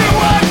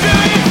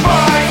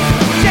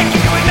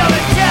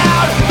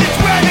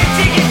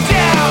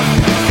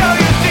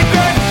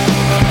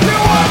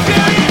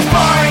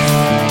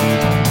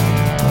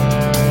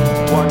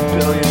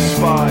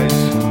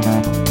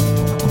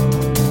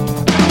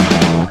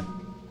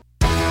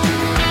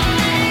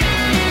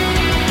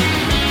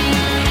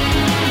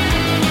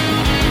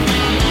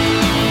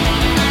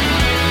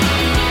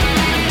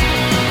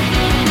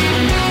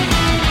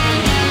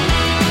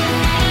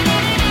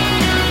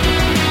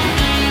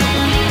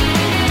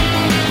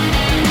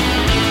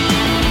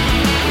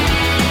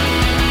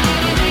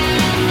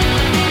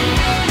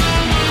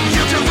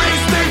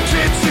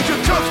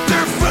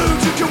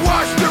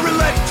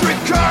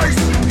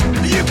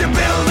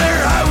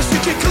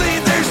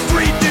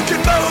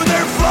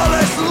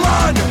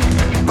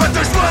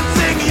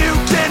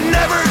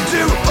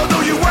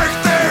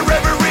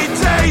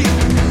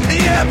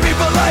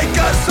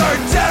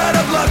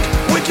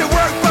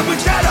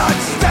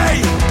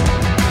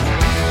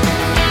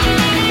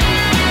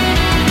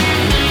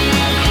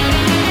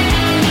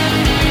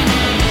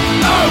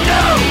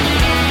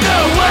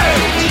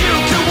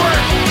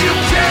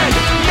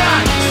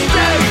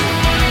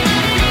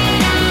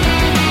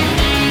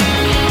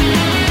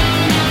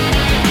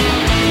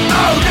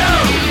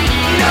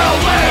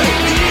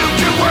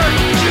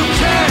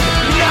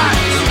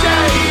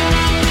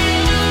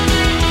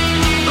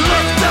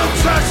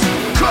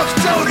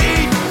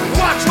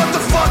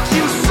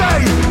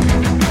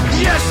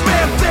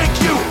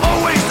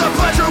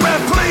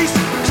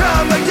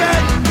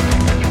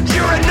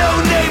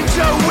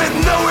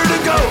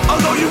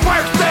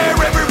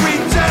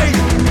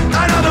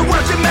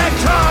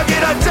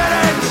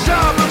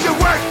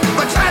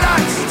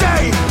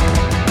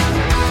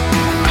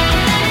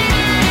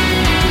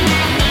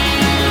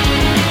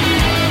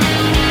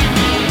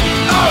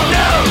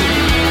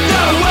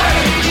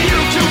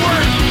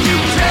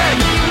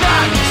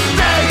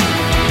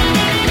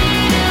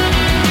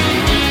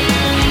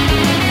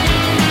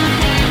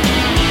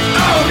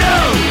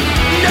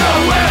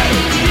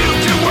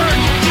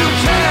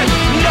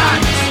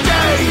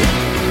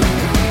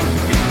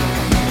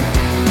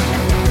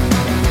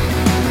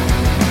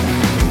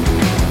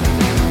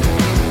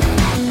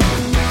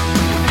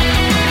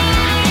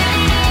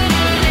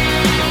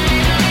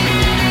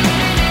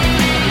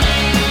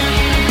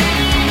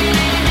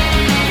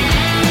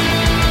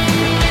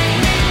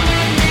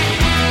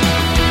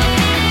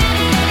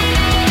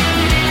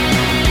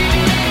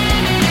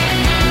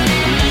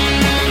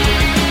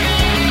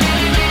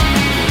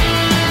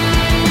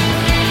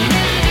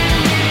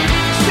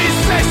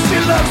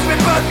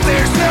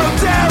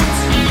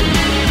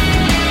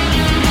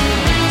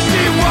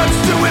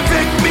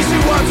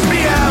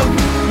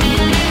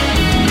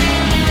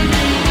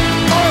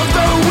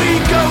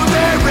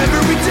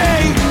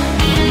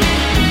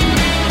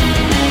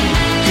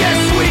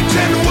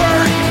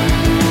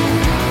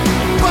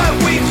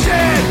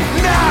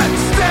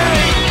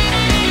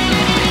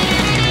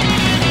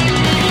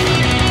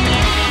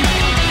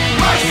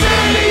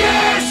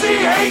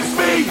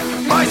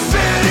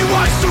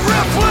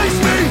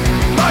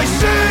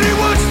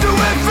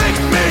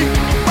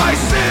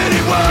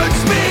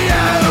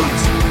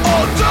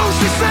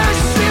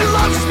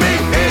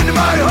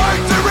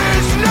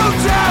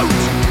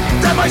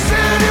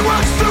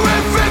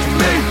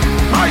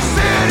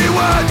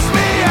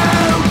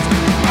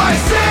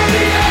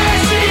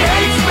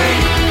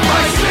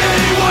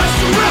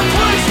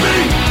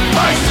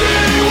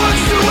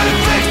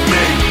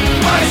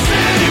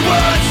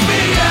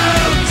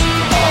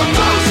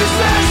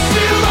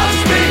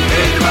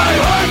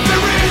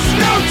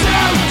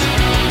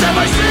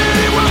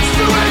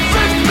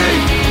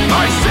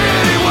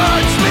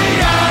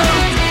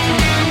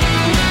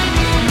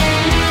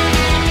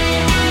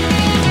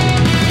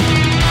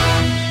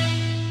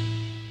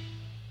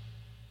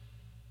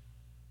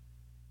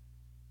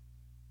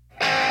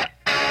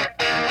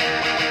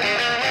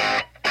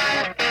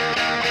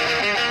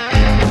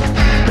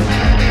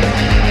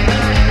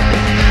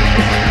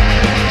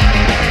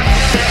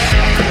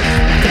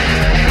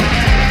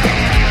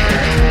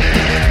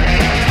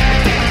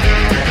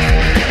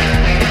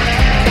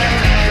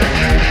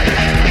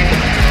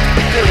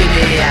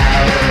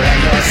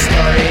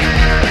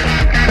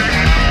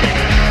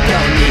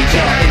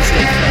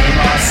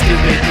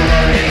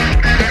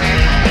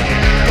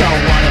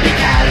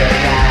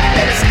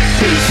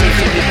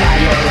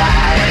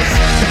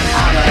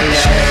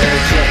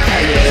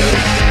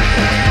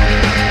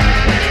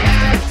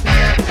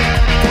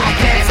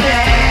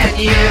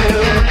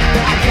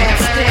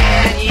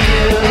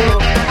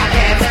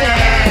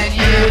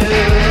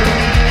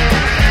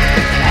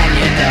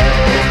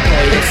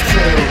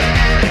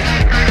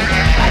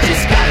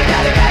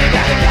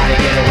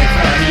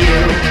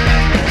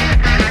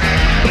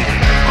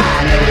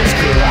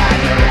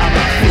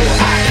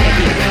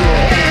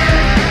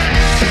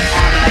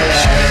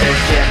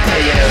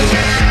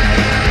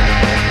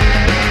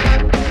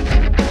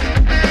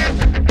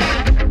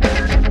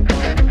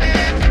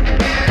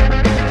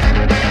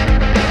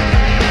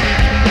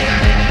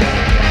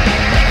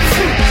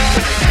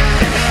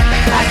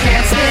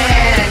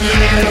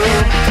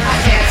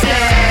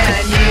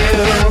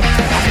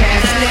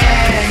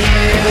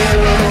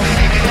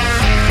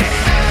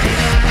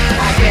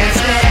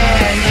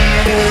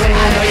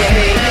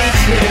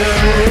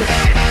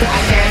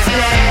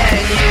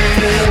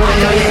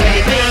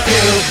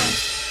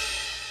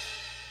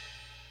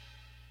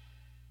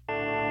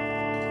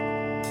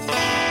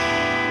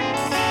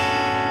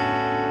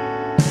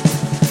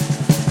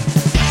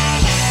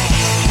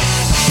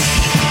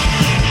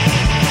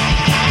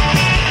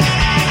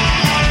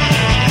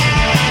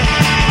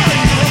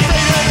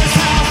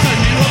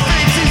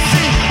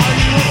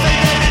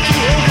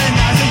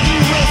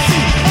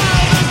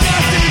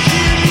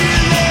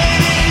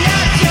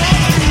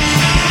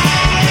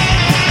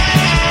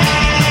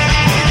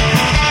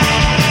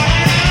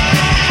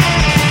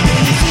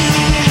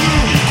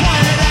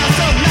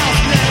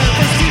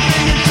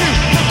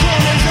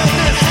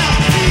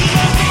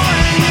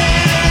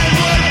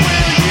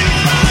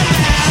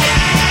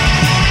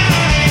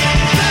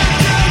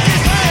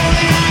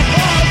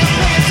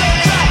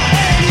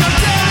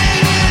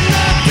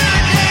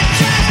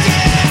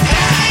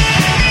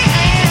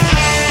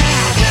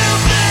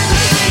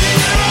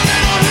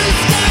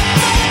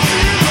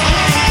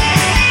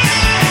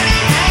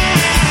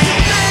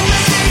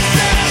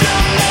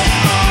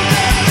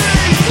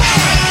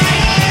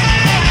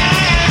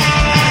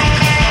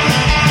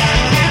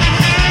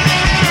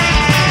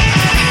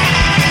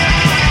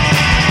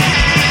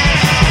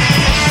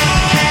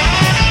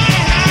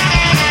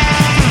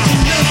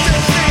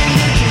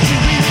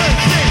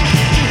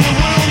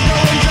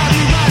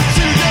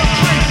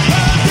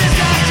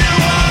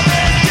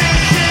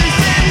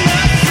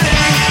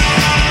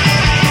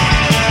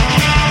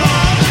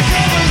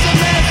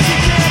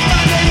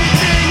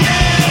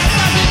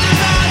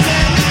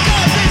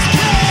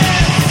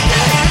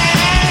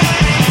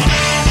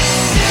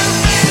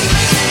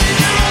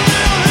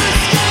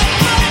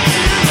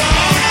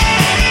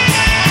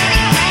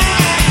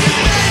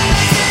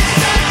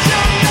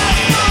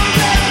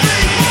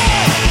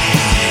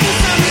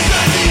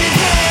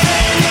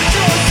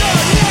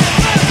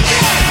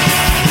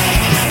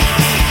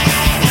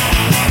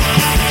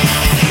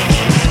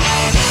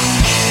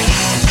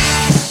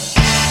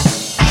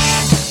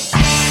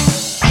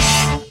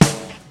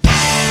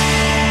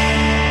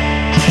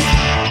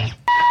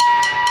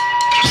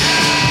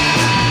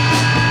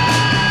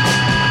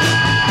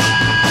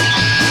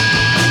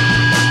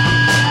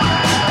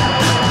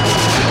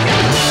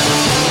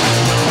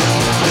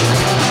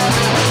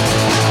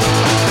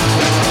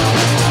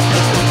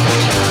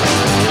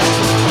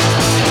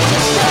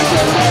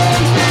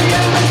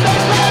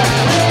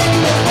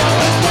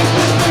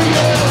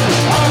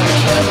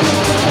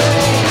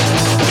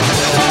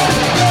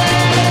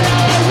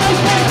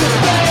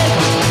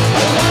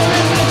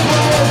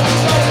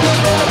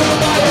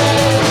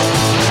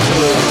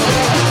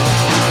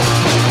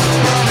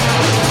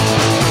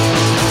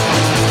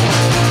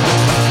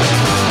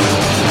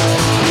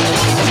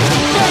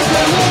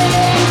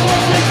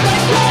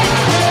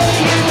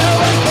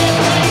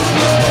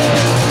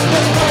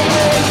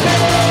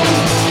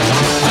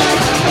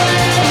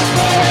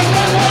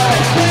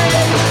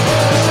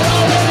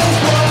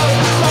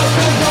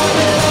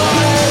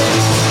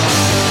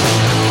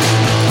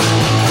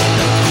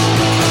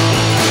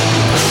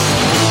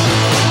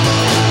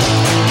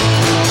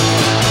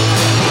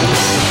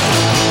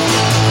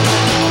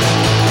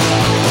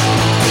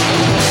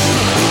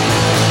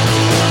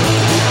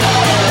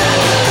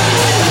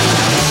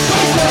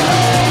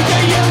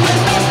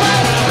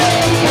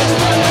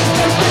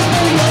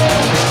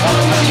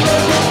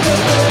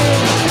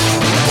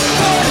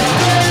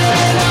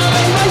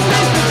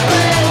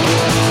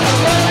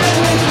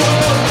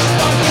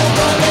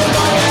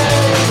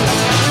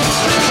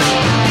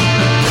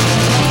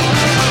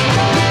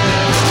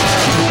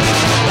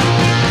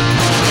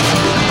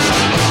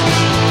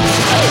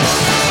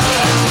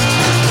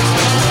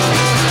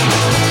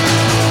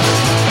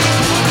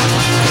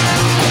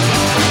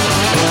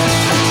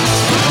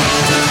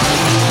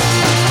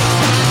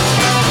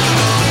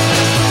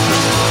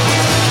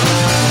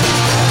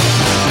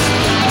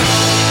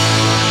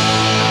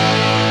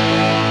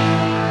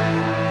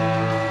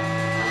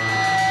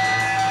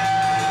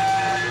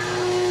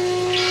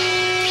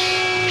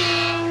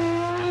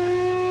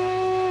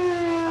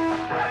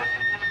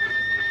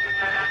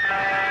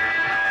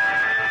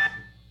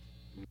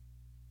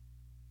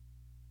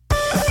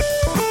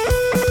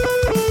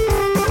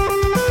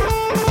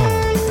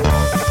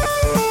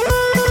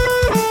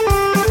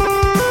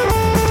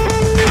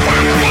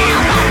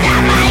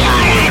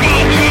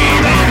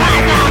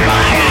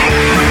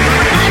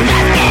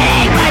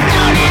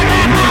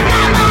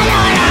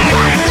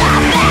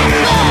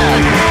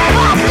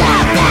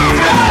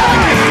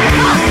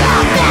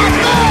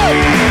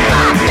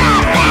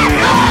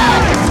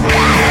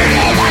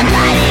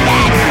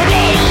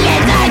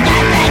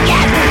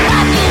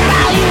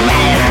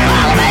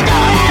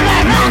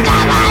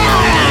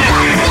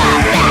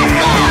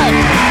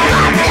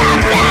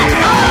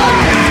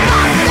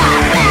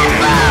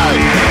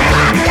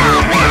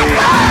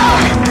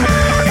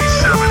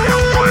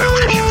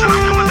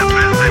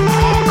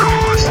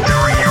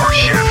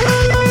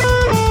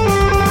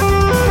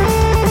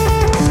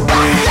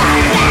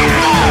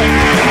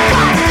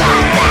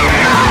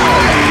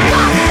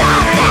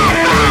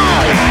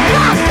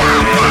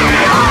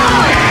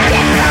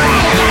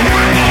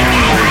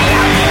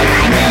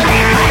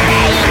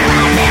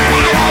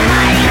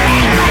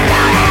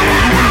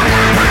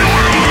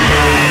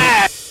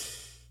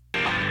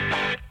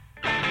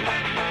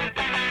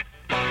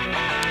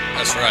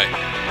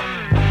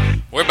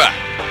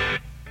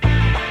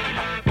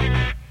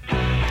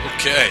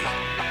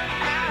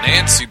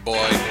Nancy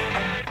Boy.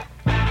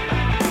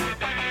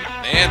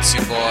 Nancy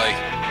Boy.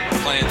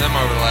 Playing them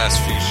over the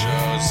last few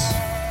shows.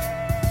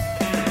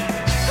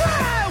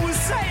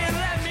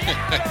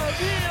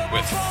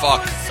 With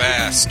Fuck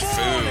Fast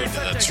Food.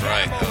 That's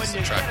right. That was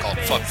a track called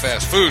Fuck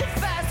Fast Food.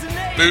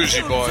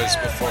 Bougie Boys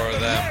before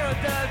them.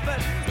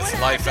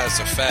 With Life as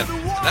a Fed.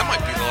 And that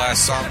might be the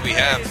last song we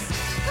have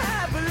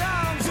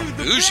from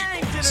Bougie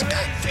Boys.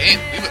 God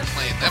damn, we've been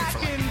playing them for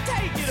like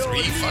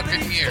 3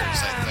 fucking years,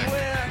 I think.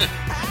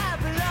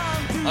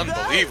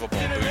 Unbelievable,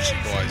 Bougie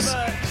Boys.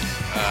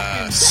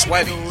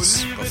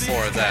 Sweaties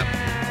before them.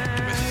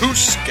 With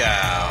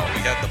Hooskow.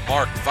 We had the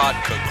Mark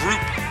Vodka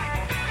Group.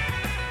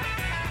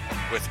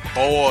 With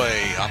Boy,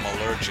 I'm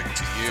Allergic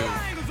to You.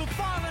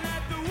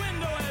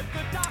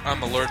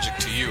 I'm Allergic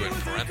to You in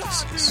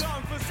parentheses.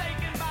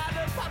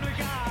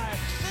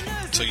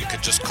 So you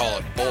could just call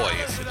it Boy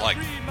if you'd like.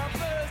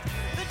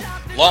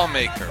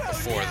 Lawmaker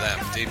before them.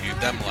 Debuted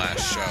them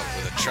last show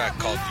with a track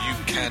called You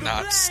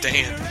Cannot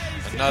Stand.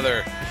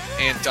 Another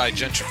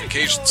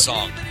anti-gentrification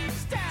song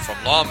from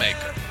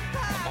Lawmaker.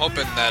 I'm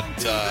hoping that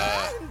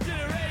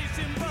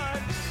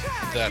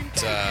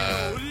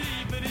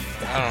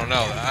I don't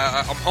know.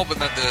 I'm hoping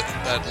that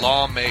that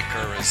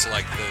Lawmaker is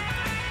like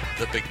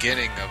the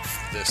beginning of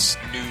this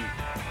new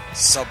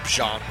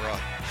subgenre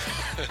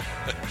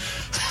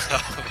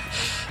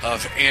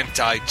of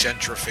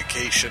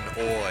anti-gentrification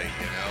oi.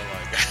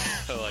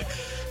 You know, like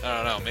I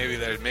don't know.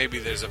 Maybe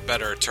there's a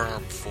better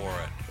term for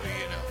it.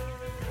 You know,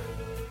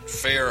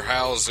 fair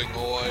housing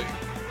oi.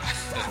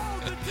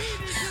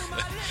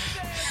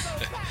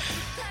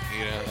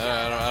 You know,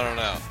 I don't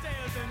know.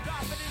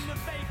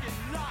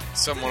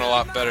 Someone a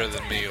lot better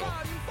than me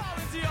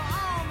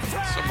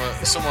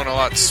someone a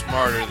lot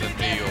smarter than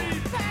me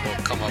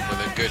will come up with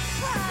a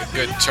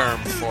good term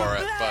for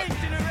it. But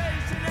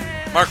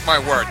mark my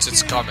words,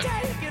 it's coming.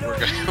 We're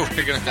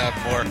gonna have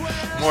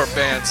more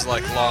bands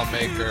like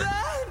Lawmaker,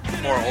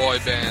 more oi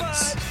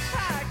bands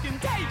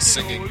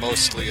singing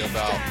mostly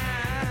about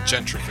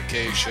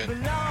gentrification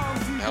and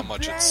how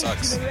much it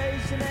sucks.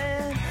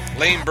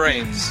 Lame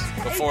Brains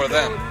before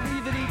them.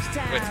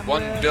 With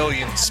 1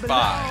 Billion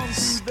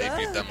Spies.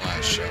 Debuted them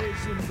last show.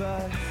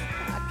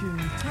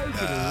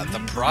 The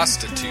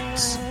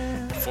Prostitutes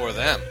for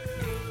them.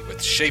 With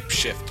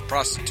Shapeshift.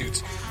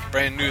 Prostitutes,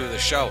 brand new to the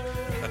show.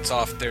 That's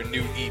off their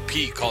new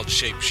EP called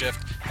Shapeshift.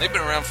 They've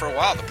been around for a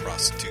while, the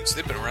Prostitutes.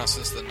 They've been around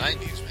since the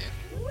 90s, man.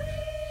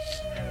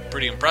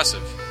 Pretty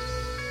impressive.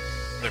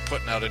 They're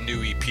putting out a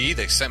new EP.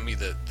 They sent me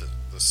the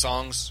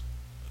songs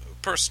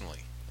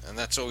personally. And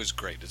that's always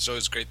great. It's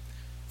always great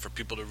for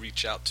people to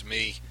reach out to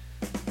me.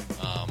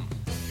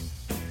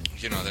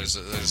 You know, there's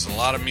a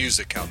lot of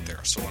music out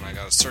there, so when I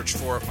gotta search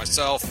for it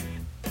myself,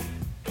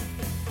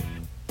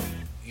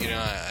 you know,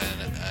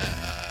 and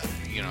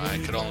you know, I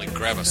could only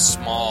grab a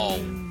small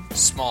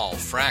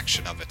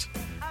fraction of it.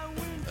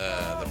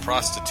 The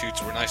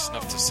Prostitutes were nice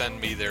enough to send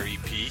me their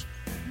EP,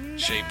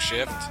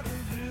 Shapeshift.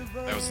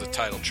 That was the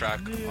title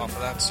track off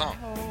of that song.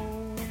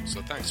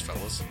 So thanks,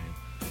 fellas.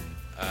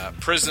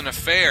 Prison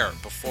Affair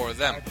before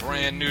them,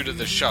 brand new to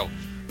the show,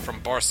 from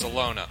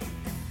Barcelona.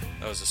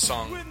 That was a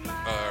song,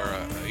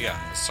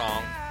 a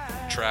song,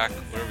 track,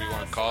 whatever you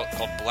want to call it,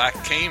 called Black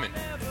Cayman.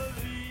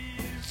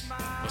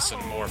 Listen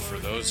more for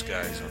those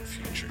guys on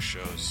future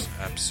shows.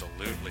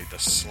 Absolutely. The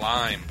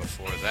Slime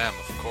before them,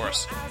 of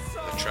course.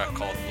 The track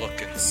called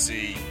Look and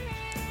See.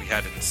 We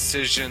had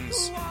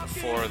Incisions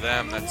before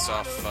them. That's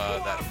off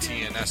that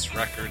TNS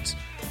Records.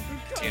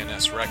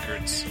 TNS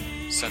Records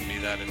sent me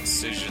that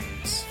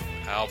Incisions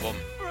album.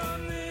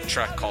 A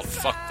track called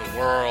Fuck the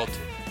World.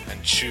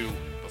 And Chew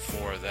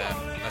before them.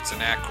 That's an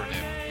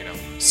acronym, you know,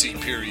 C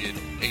period,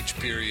 H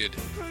period,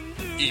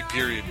 E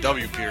period,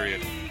 W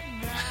period.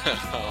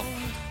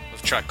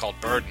 With a track called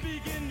Burden.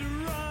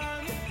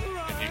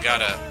 And you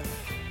gotta,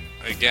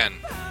 again,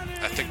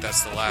 I think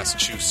that's the last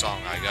Chew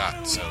song I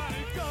got, so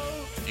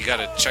you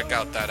gotta check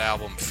out that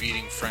album,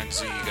 Feeding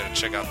Frenzy. You gotta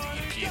check out the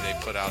EP they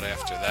put out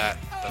after that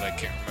I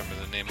can't remember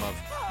the name of.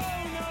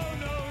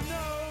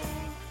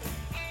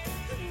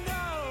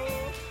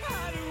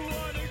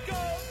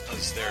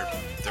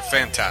 They're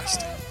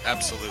fantastic,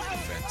 absolutely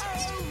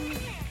fantastic.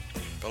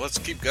 But let's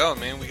keep going,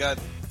 man. We got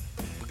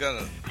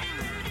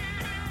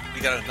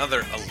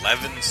another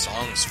 11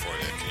 songs for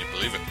you. Can you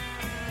believe it?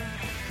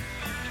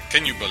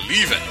 Can you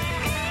believe it?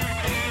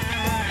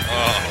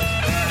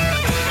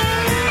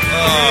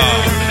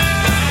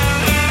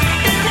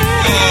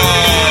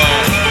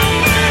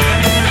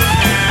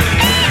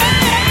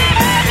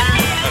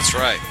 That's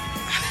right.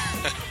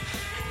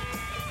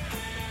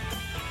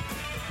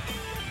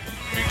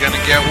 You're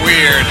gonna get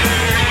weird.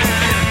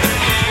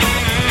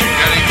 You're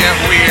gonna get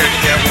weird.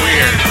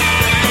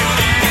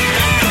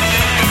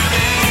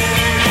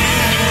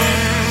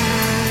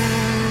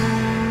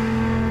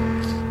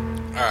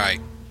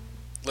 Alright.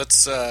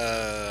 Let's,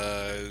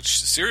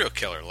 Serial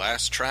Killer,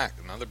 last track.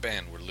 Another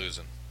band we're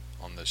losing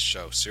on this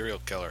show. Serial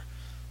Killer.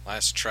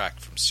 Last track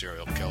from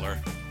Serial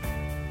Killer.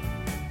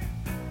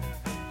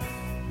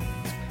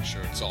 Let's make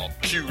sure it's all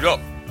queued up.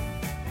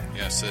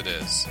 Yes, it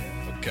is.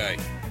 Okay.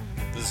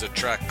 This is a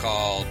track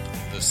called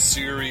The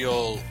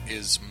Cereal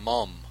is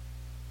Mum.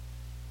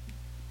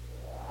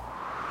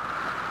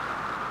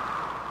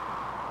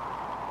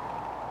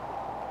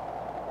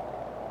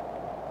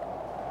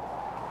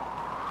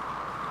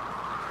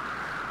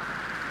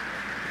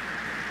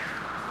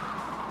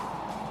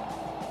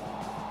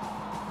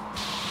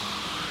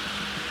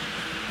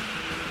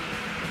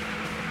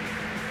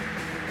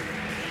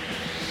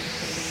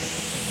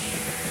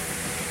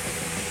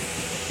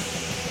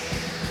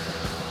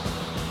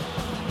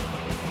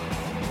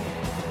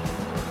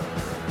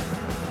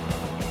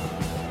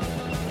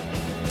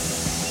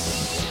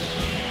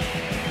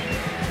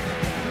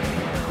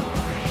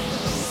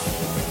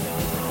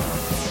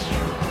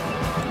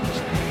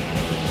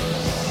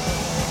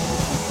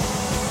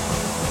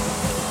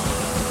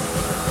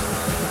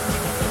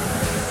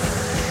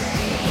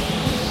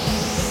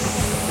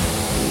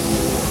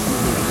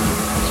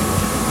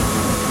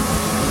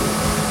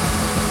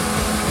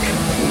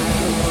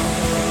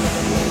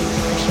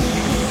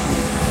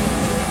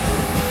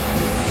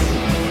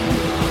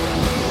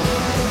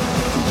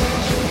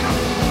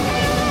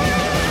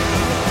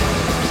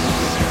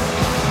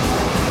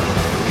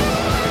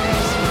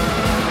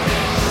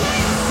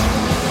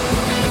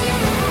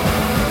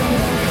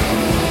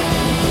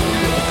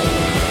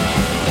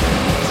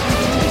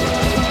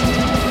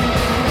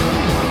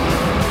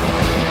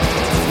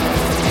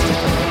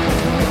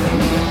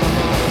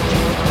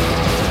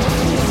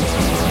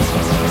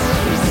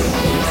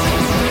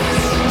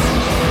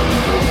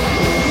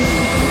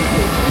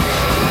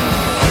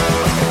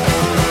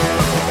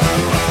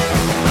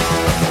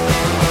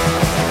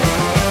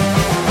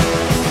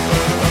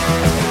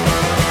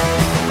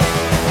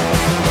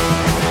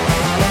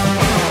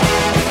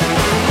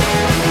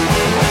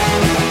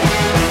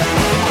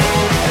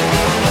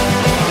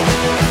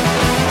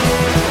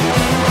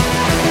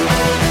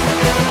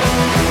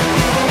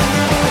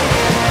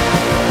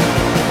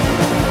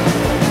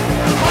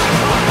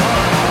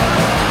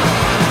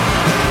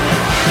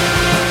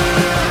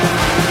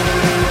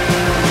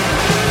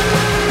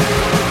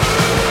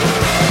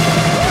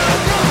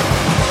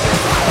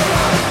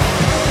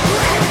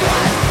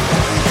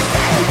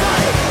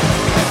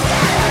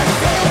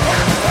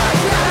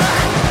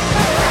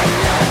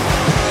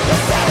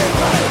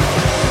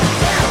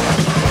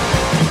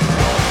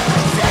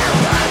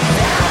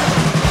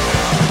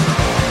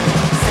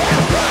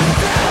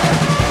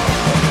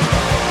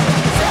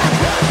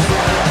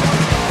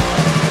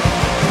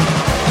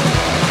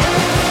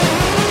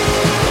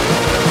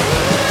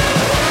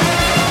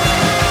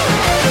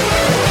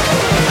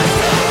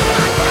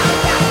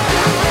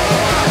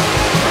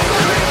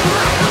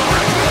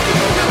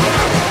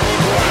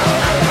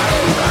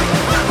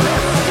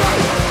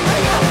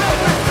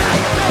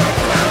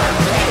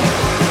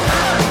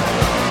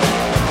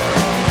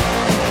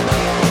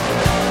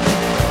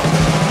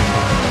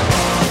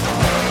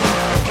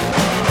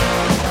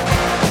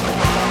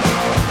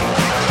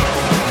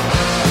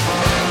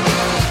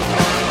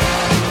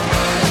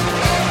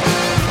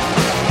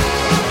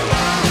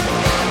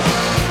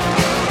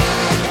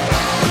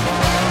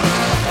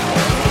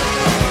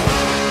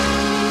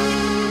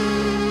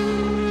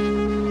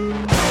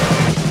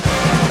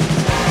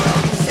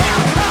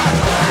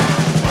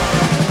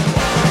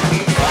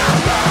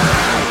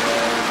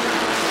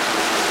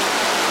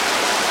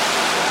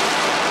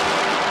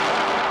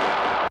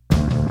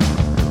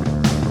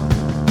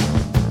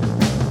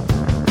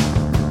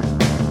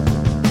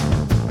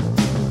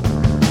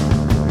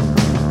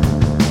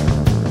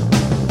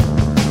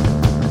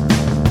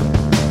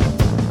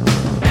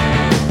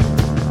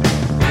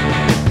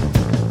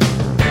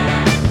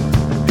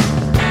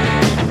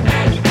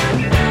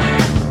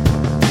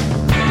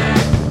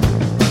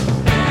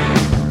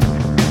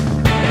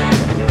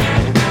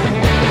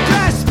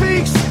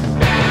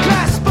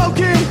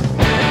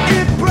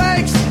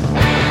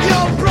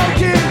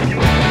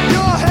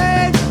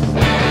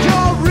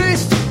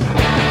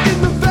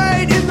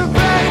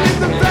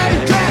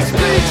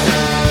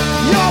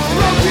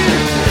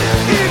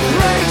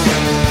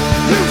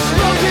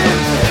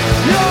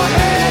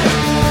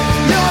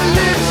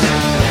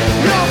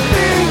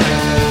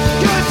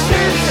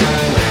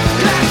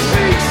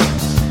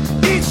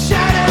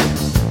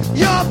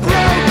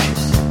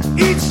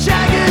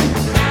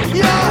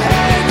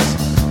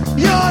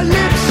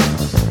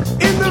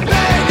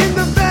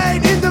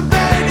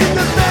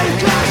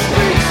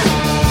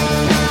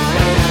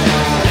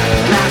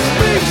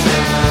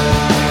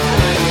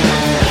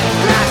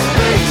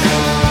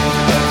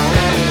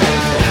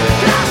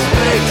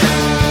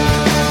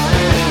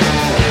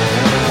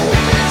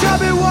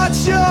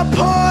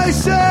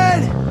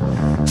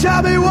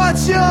 Tell me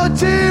what's your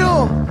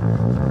deal.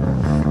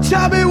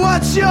 Tell me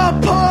what's your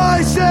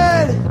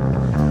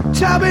poison.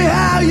 Tell me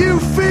how you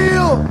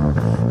feel.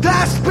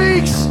 That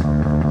speaks.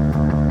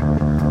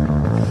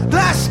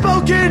 That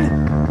spoken.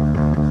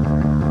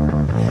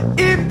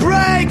 It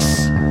breaks.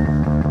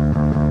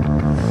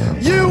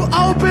 You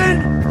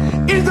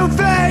open in the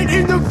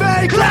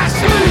vein. Glass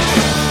speaks.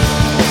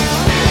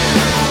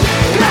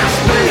 Glass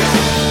speaks.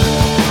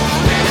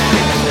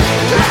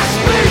 Glass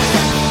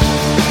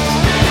speaks.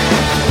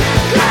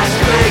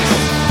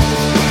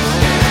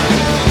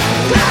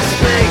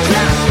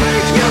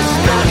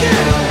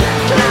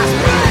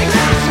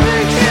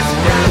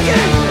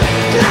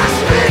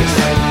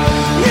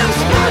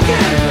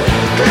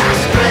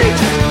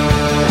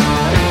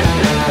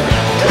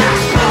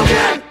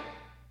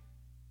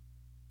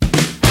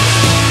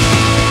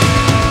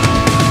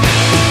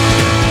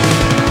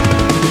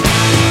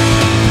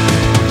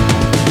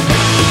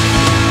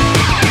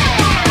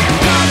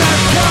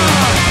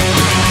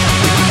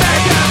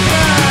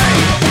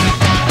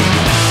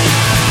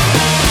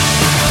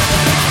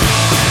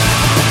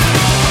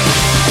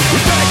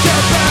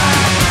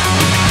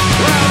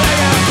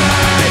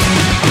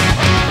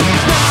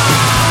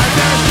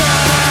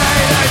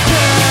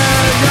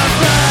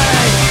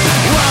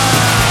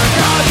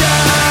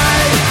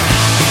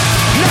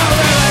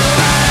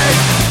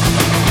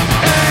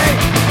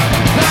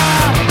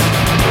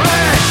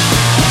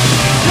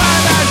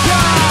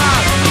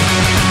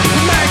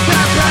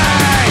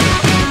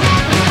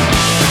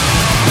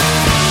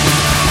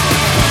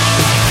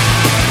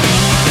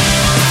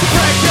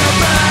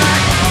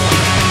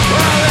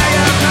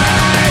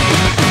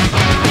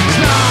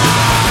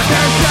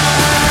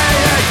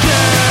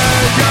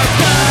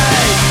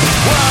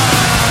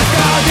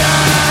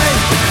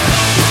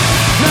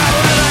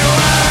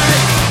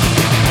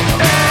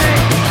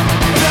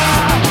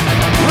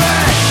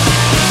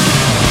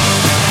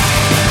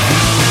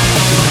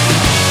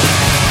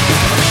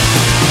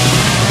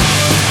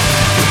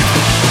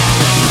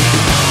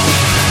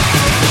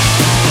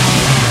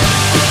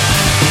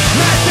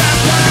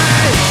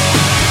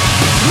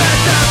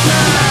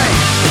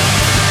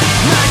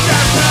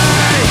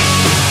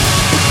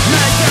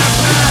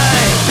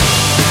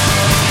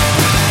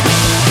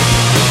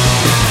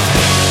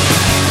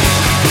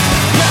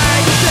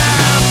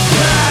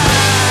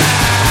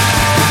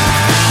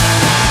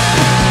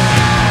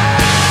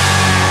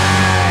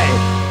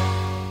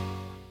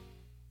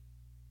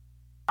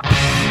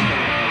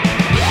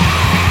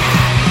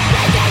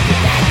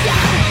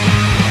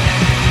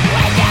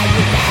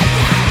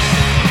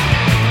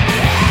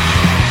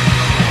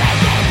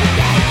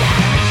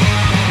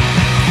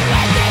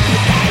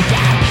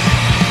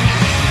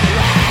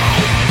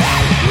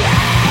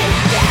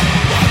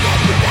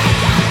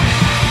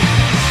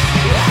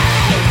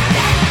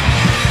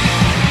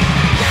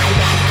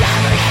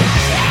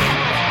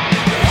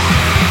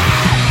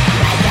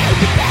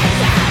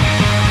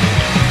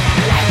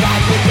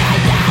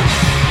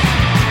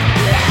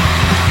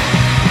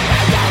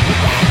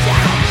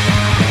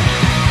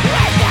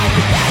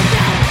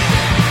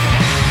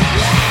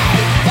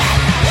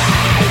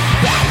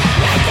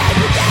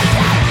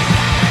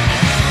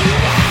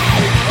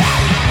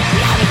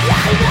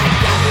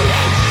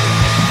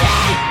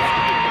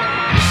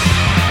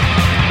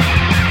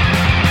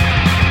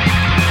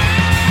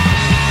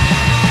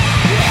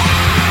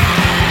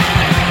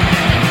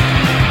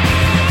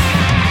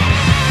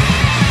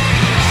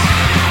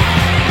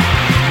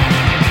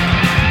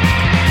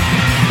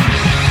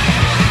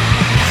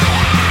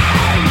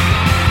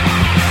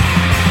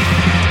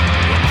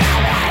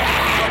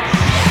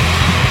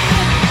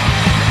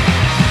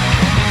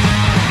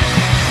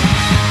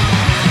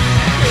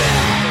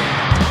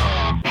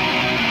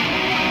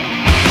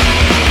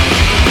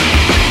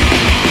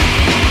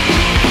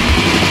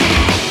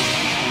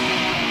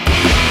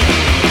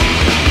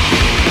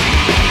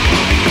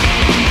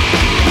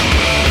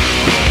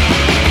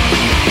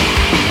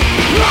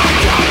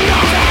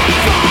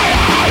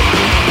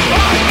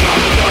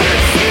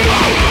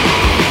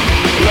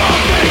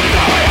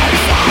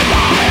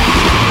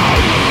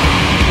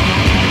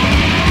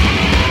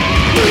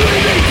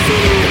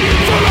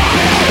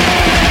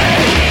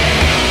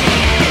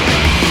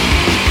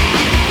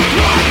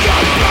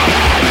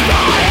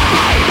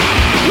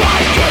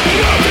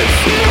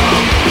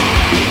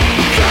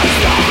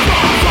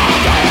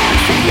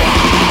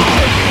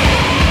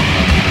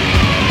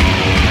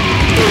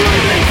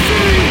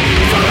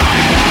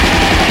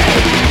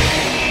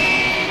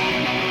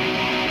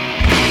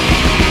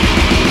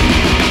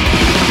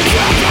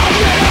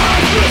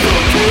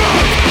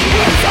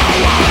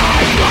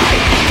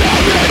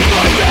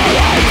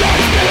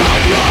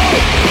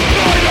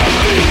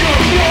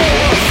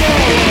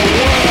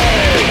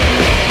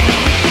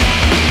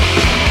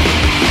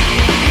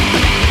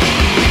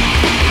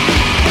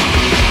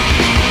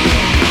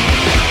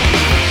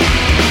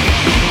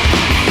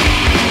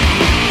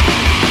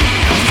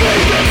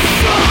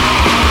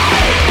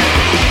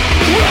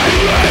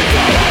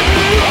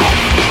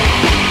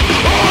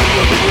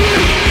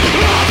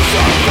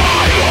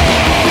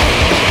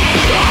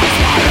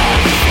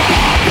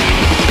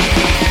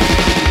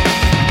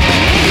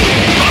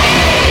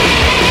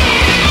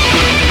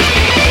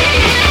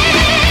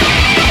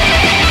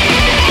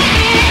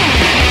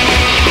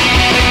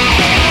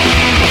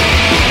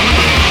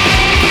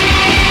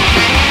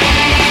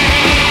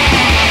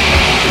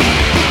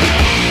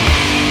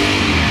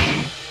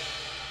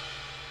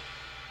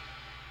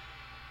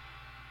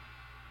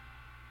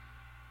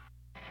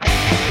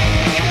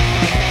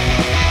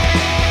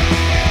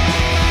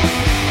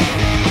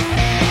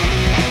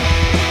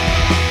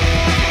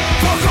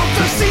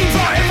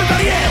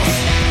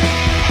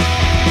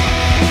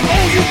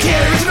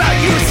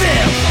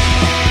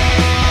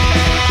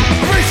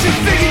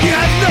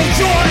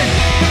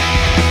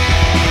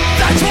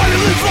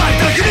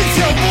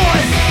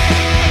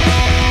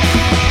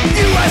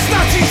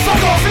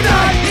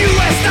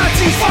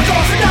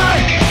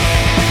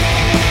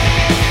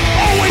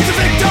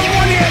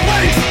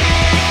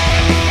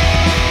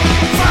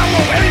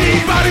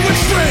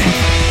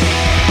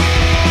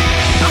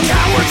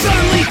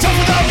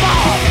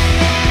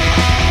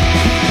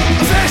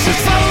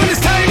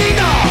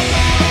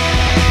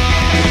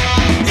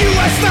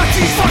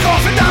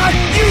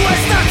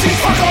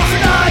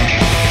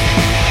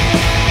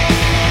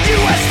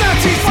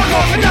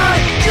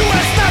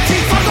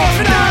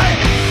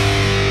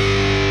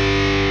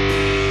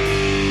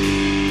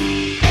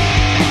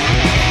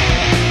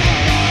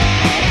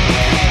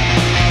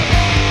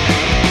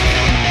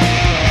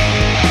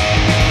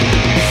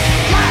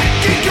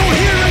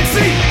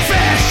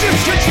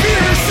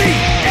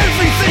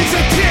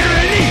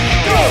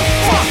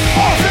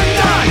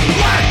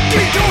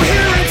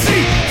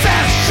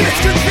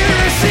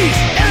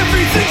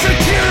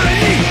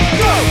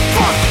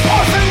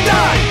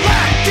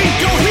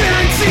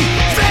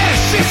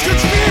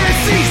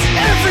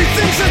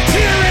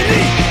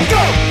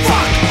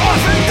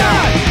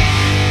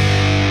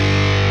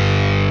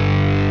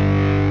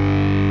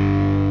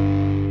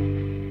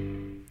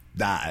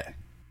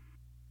 die.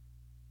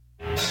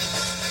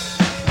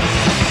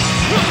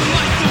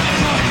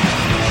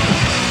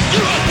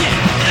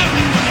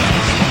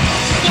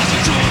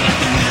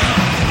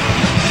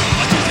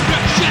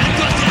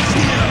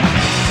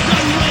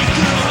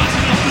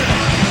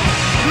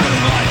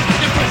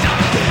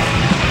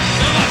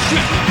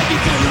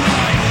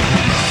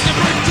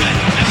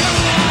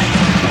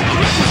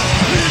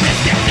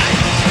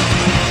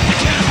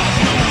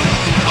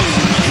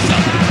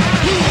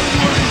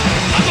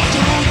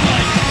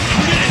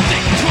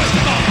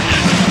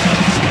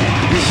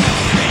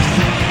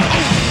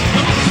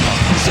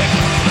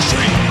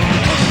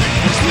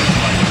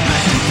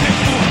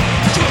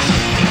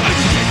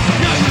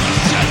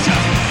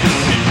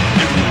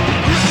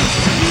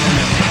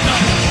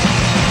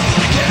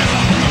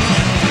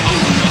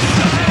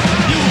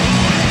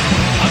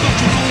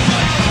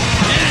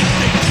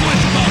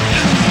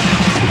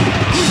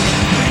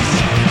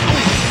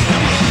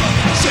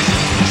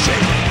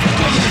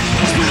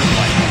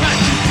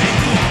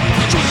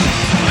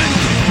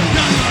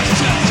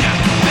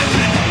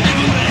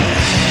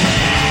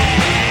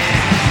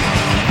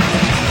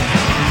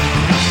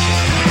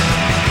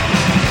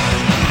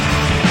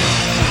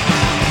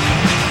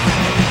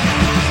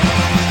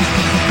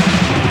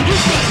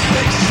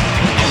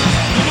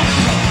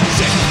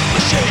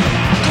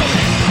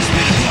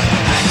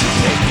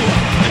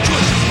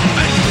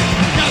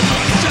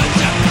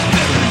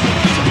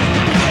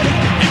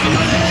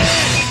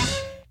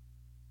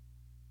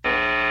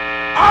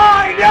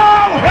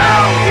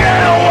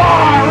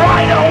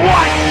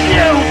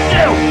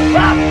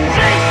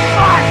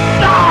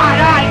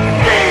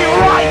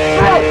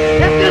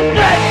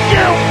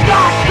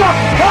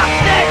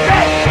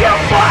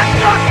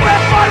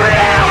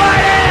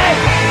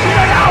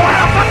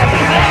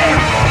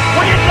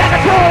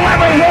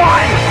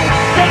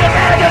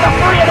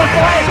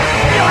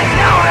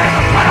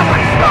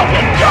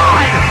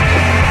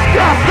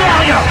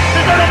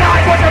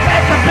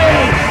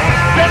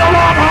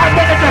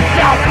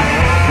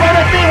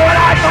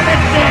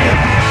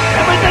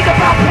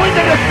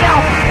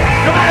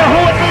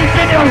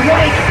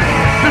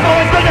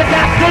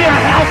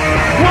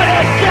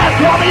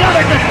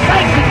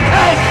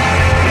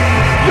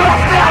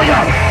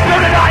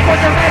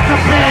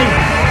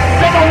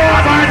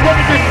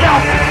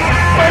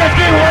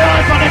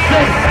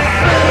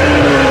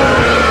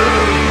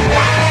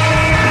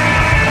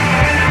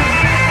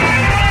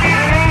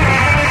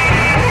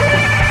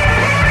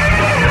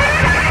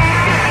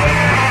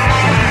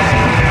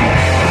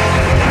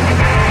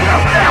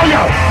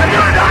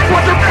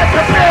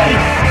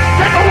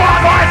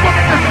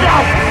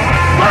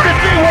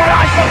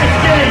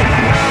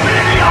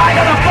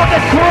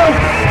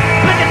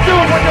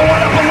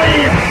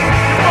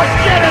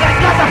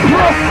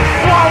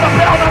 Wall the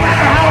bell, no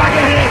matter how I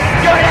get hit.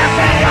 You're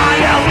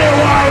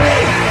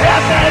F-A-I-L-U-R-E.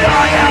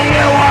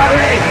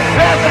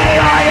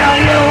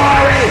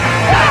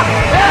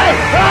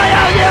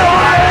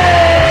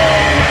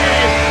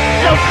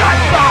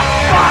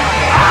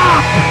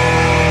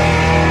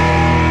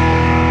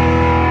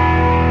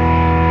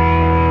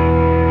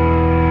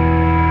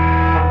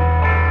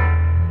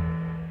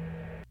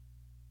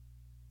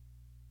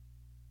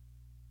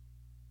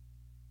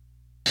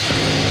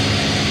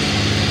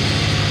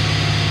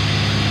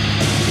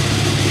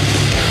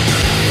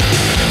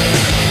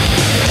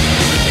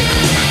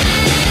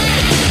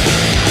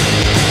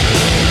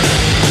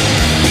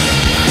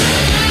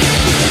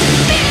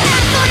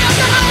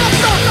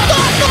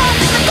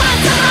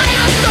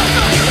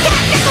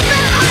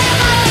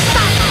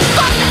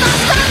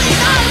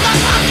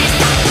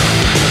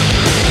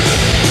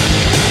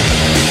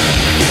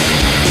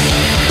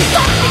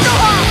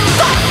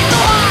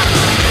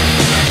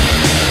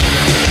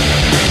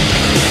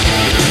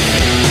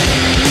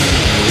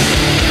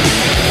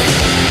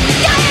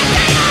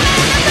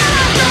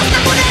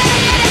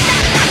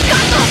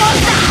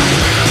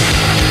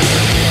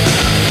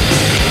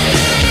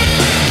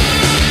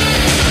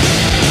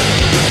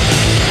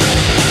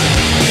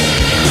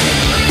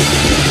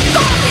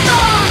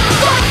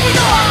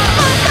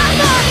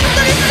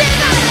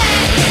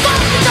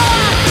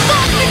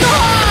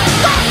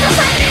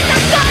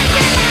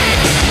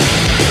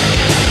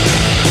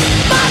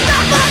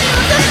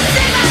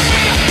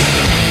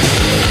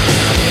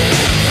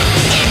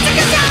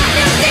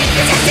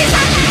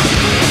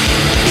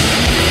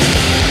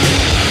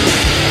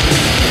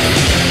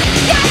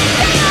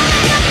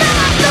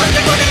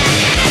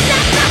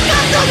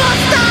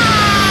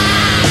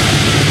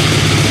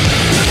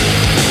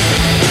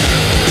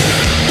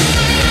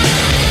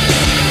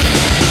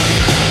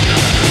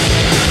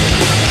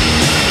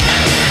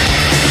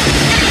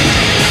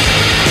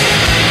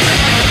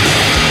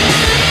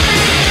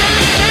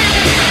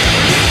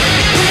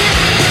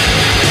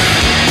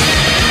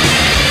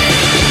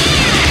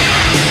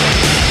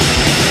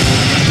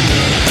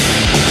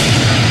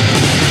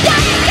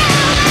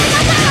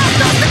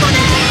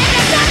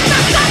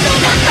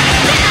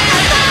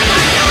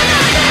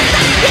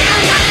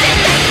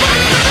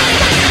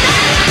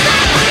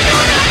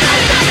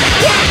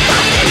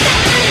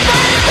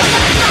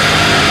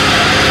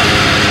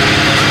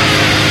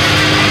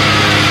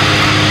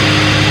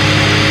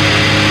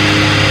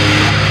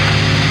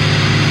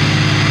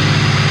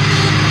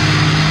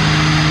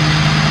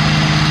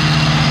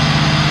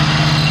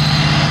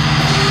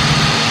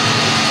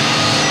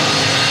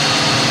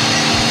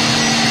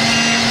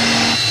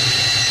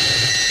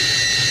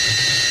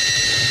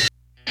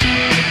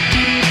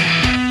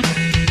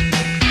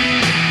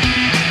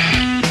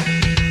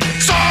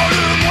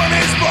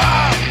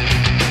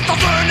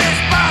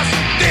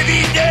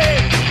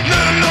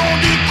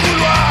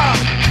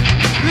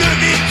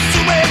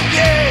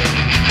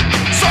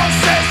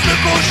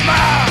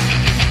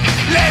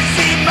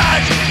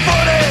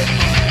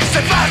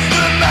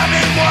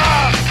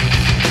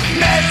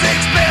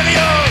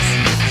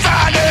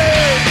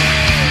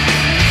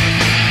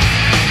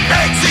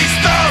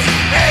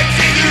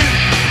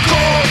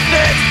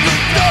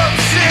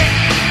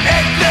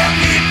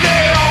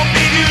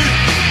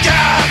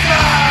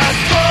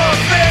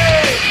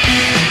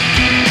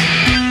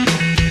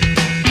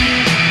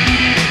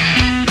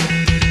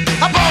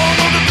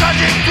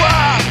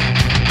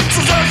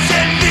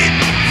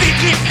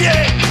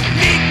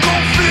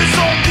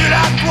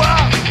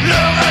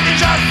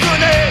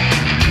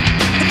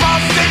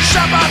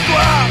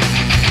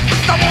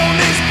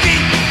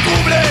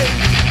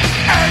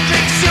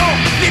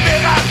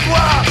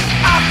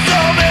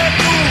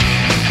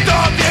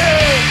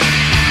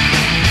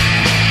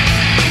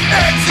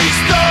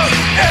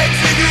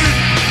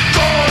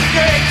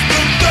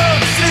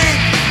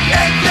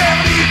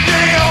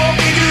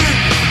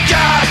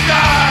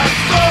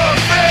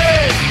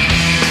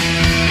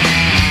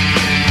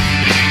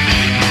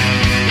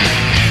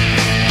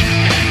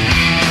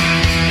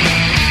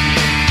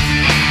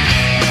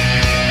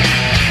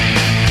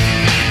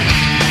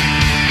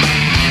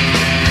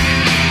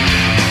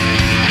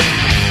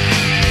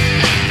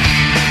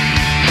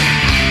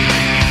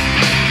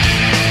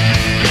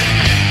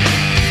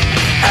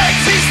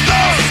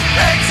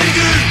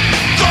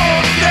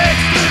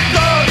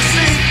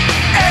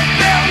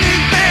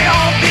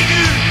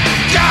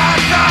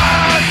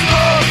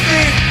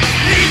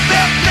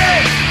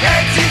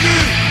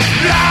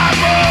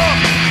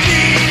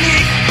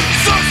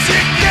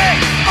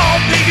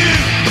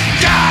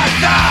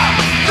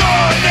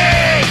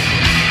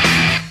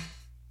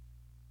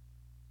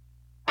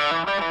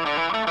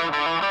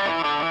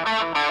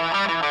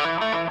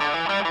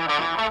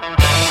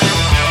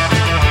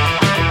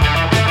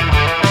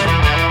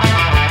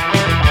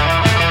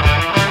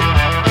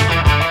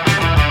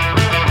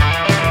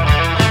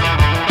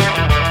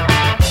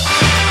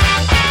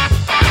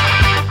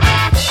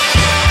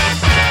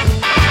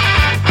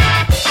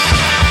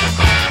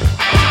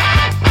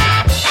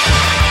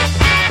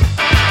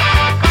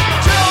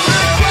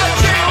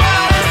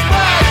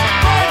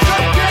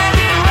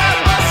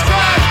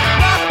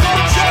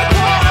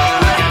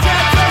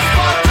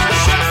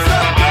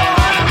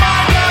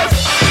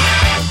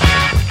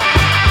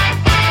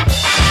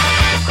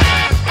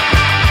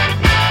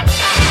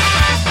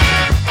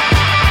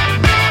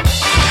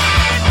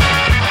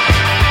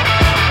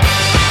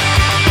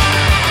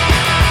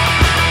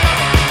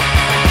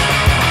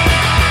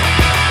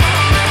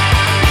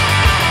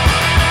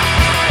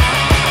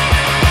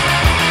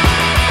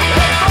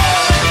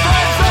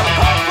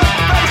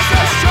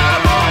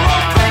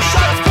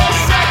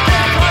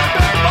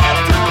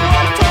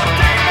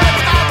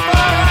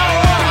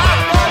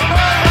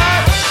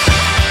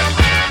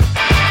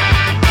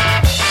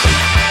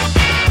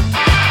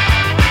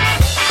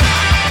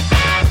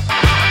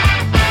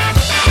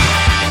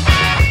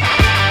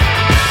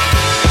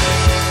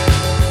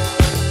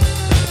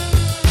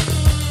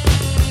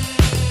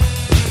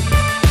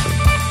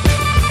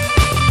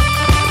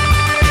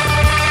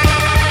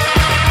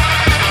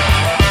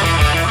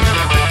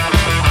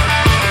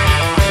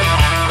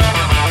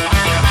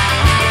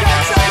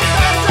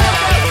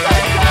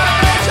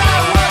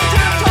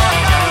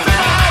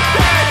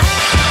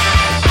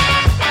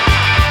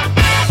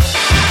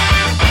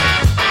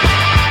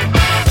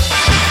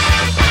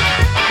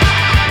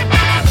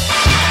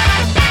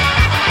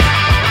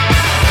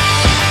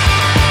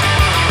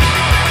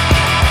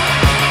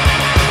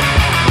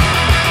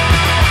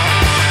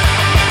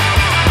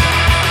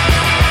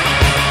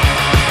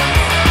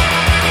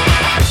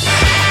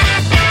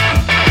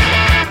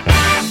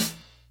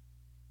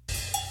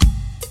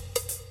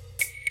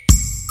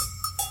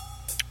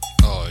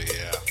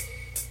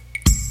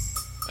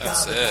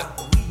 That's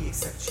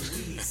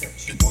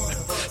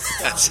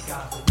it.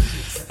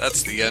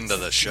 That's the end of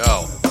the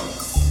show.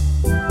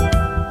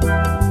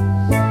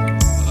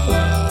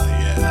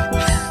 Yeah.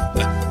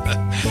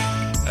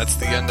 That's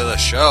the end of the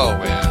show,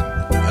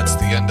 man. That's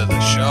the end of the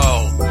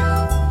show.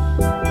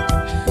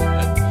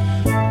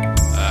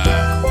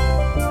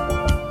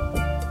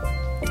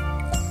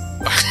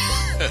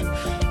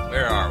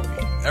 Where are we?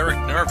 Eric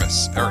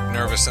Nervous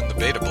and the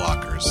Beta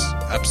Blockers.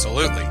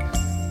 Absolutely.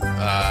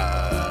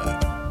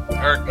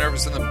 Eric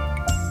Nervous and the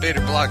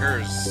Beta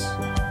Blockers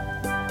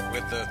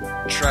with a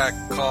track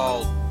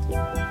called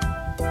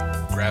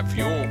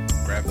Gravure.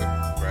 I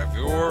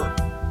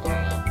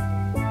don't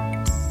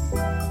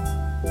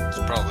know. It's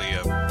probably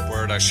a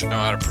word I should know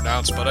how to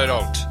pronounce, but I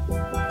don't.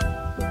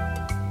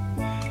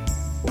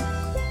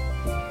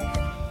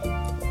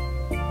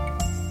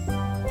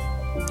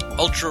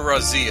 Ultra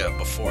Razia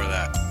before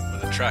that,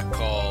 with a track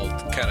called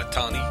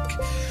Catatonic.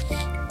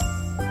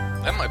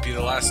 That might be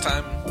the last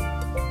time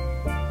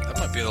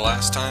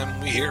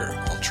we hear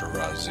Ultra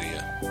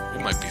Razia.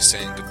 We might be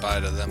saying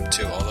goodbye to them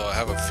too, although I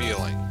have a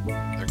feeling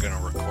they're going to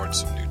record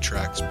some new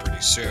tracks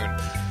pretty soon.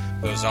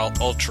 Those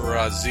Ultra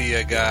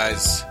Razia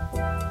guys,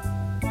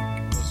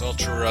 those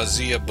Ultra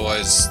Razia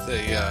boys,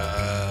 they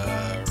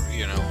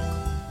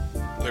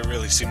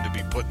really seem to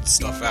be putting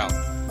stuff out.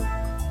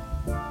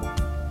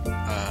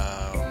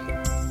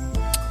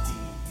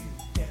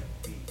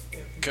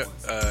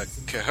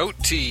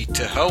 Coyote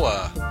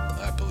Tahoa,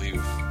 I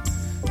believe.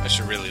 I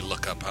should really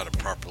look up how to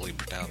properly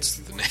pronounce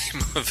the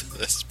name of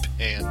this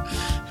band.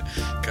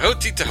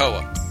 Coyote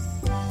Tahoa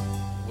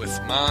with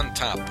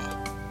Montapa.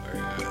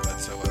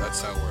 That's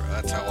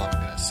how I'm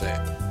gonna say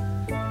it.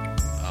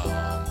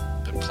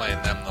 Been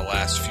playing them the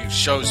last few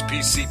shows.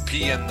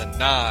 PCP and the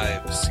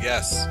Knives,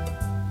 yes,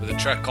 with a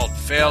track called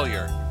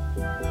Failure.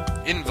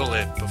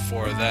 Invalid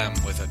before them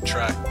with a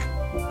track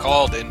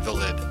called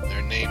Invalid,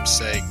 their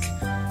namesake.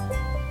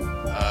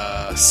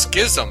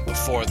 Schism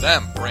before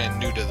them, brand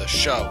new to the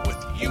show, with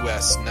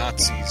U.S.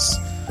 Nazis,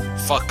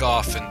 Fuck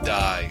Off and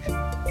Die.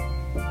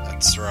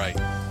 That's right.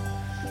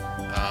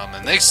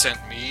 And they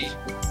sent me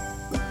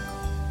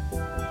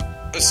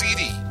a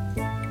CD.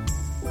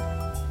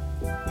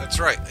 That's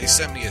right, they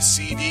sent me a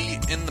CD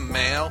in the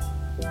mail.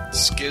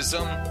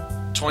 Schism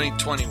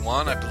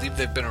 2021. I believe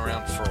they've been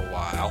around for a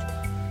while.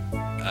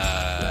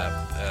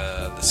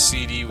 The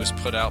CD was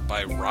put out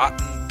by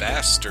Rotten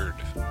Bastard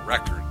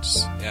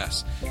Records.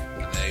 Yes.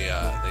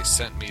 They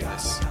sent me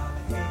this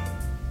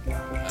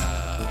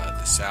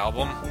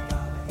album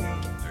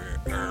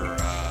or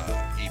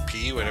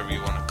EP, whatever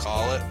you want to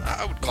call it.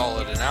 I would call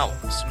it an album.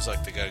 It seems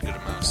like they got a good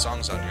amount of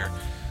songs on here.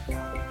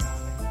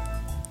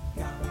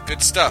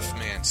 Good stuff,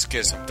 man.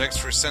 Schism. Thanks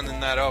for sending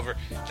that over.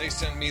 They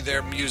sent me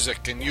their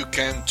music, and you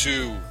can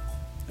too,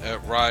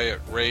 at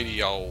Riot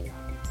Radio,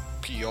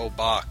 P.O.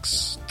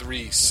 Box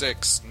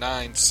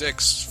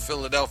 3696,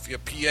 Philadelphia,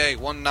 PA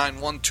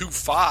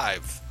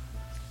 19125.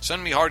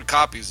 Send me hard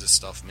copies of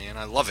stuff, man.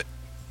 I love it.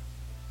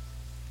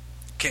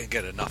 Can't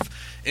get enough.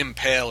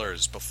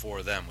 Impalers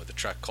before them with a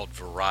track called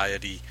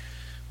Variety.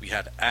 We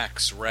had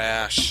Axe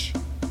Rash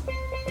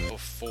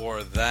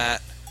before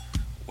that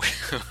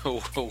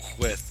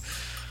with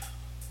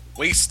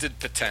Wasted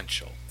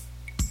Potential.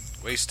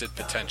 Wasted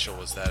Potential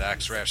was that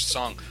Axe Rash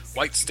song.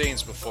 White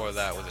Stains before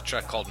that with a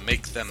track called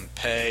Make Them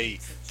Pay.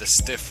 The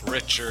Stiff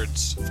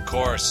Richards, of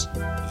course,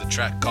 with a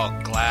track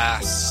called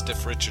Glass.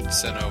 Stiff Richards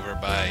sent over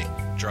by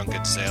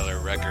Drunken Sailor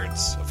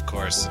Records, of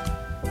course.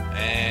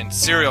 And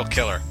Serial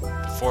Killer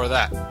before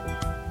that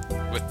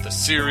with The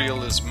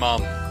Serial Is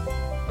Mum.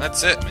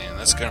 That's it, man.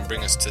 That's going to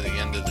bring us to the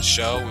end of the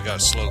show. We got a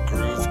slow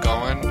groove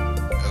going in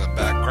the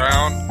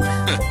background.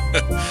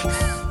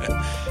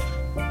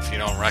 If you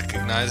don't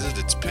recognize it,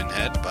 it's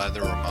Pinhead by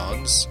the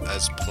Ramones,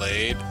 as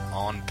played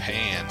on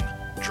pan.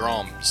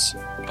 Drums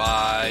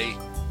by...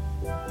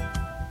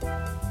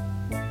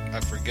 I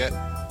forget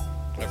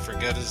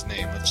his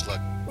name. Let's look.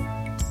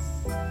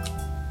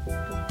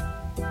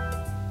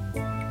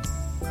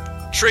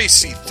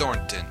 Tracy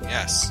Thornton,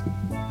 yes.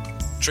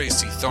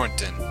 Tracy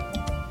Thornton.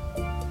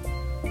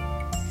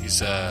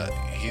 He's a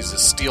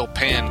steel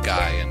pan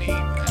guy, and he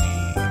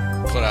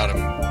put out an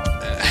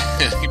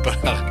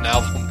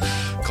album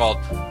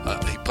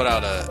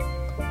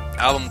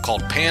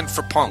called Pan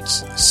for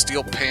Punks, a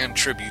steel pan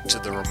tribute to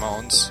the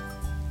Ramones.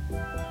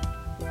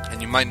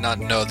 And you might not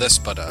know this,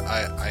 but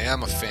I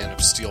am a fan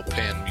of steel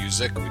pan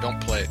music. We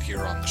don't play it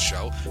here on the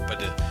show,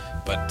 but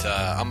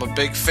I'm a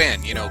big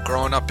fan. You know,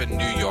 growing up in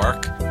New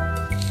York,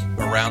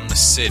 around the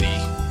city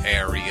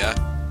area,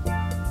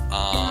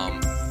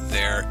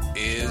 there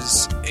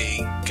is a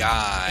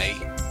guy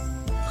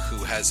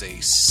who has a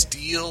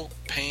steel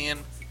pan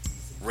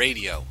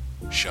radio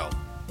show.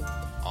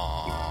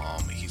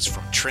 He's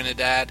from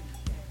Trinidad,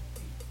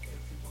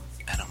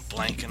 and I'm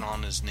blanking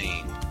on his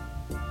name.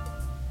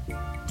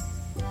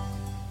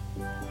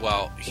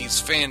 Well,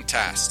 he's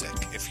fantastic.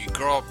 If you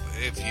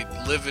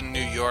live in New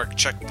York,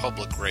 check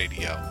public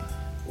radio.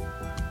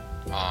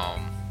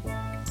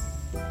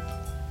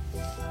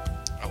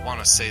 I want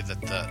to say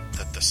that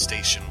the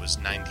station was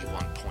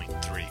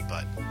 91.3,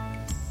 but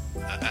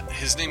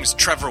his name is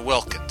Trevor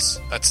Wilkins.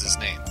 That's his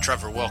name,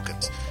 Trevor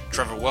Wilkins.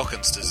 Trevor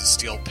Wilkins does a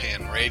Steel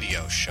Pan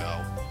radio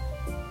show.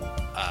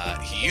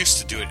 He used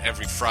to do it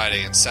every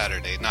Friday and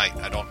Saturday night.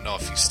 I don't know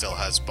if he still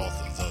has both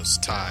of those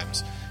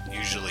times.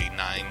 Usually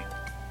 9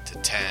 to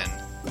 10,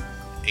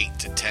 8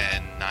 to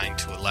 10, 9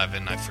 to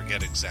 11. I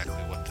forget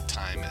exactly what the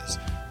time is.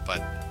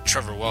 But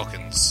Trevor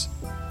Wilkins,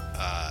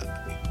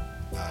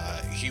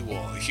 he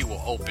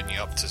will open you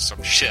up to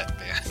some shit,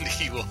 man.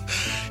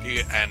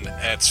 And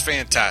it's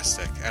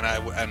fantastic. And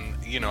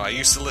I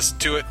used to listen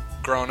to it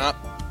growing up,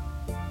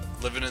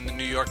 living in the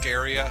New York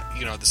area,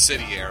 the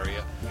city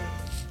area.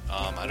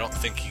 I don't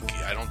think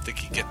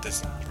you get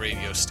this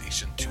radio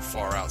station too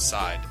far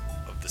outside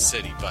of the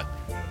city, but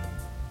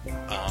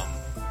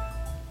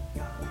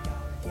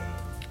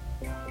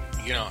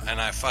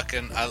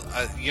and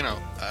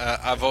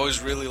I've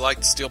always really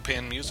liked Steel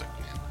Pan music,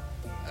 man.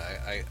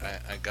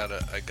 I got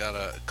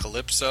a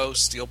Calypso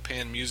Steel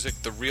Pan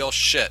music, the real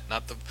shit,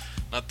 not the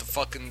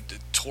fucking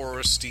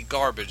touristy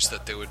garbage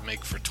that they would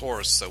make for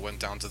tourists that went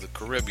down to the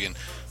Caribbean,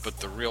 but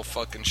the real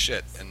fucking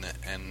shit. And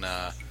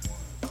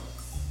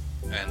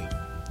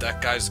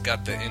that guy's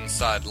got the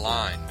inside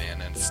line,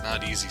 man, and it's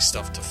not easy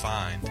stuff to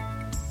find.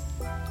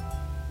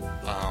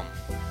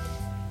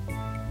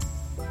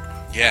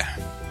 Yeah.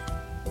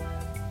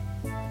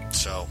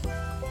 So,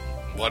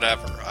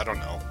 whatever. I don't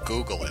know.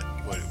 Google it.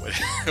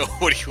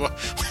 What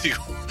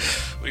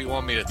do you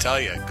want me to tell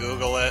you?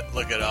 Google it.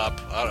 Look it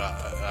up.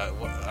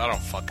 I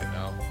don't fucking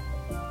know.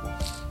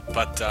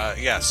 But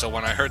yeah. So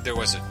when I heard there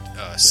was a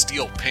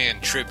Steel Pan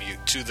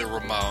tribute to the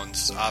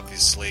Ramones,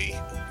 obviously,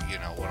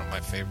 one of my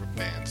favorite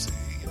bands.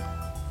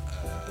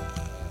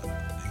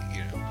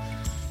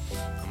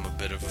 I'm a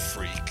bit of a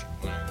freak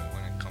when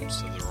it comes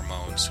to the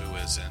Ramones. Who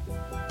isn't?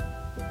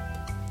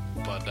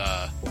 But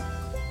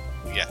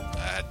yeah,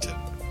 I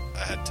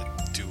had to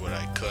do what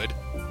I could,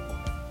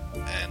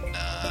 and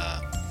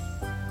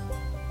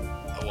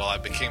I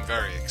became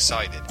very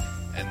excited,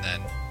 and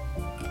then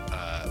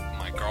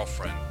my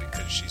girlfriend,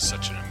 because she's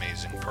such an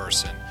amazing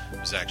person,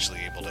 was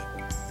actually able to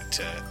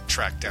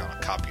track down a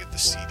copy of the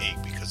CD,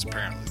 because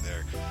apparently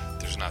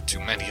there's not too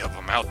many of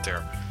them out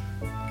there,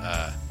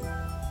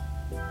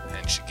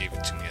 and she gave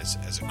it to me as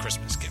a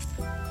Christmas gift.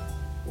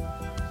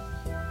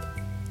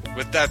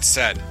 With that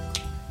said,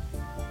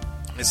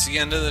 it's the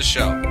end of the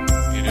show,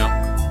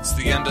 It's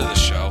the end of the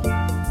show.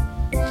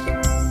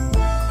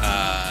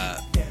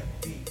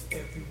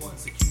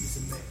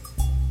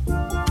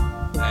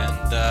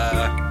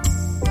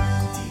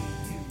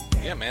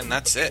 Yeah, man,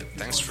 that's it.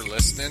 Thanks for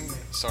listening.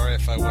 Sorry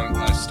if I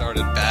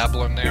started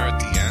babbling there at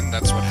the end.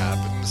 That's what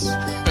happens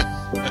at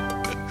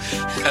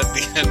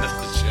the end of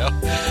the show.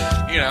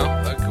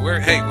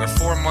 We're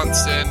 4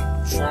 months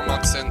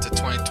into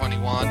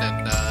 2021,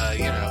 and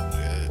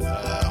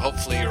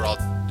hopefully you're all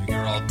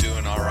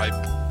doing all right.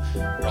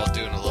 We're all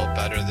doing a little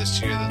better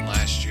this year than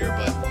last year,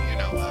 but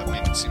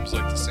it seems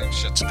like the same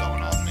shit's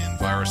going on, man.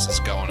 Virus is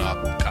going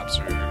up. Cops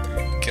are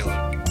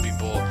killing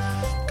people.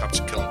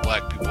 Cops are killing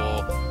black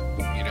people.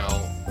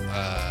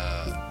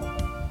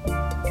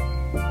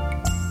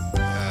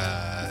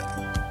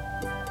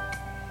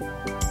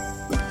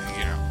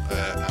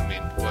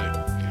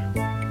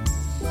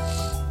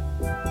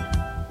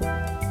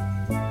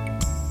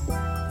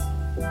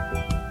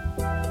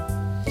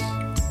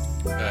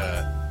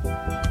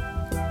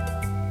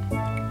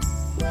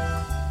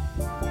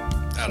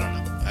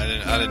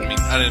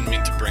 I didn't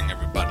mean to bring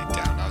everybody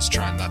down. I was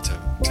trying not to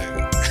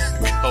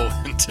go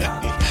into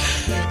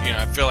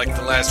I feel like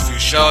the last few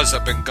shows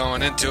I've been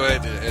going into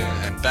it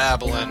and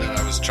babbling, and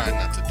I was trying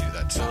not to do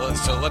that. So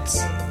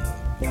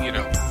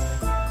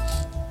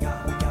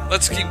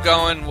let's keep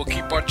going. We'll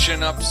keep our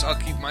chin ups. I'll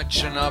keep my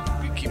chin up.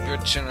 You keep your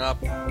chin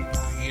up.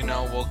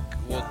 We'll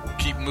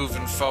keep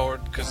moving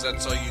forward, because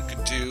that's all you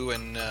could do,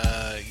 and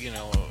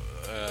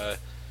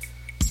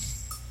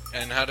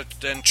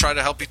and try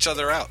to help each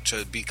other out,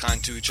 to be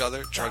kind to each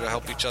other, try to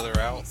help each other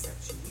out,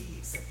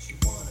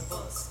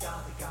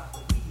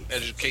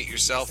 educate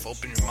yourself,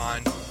 open your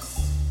mind,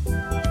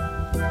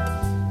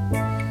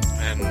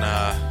 and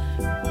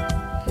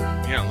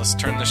let's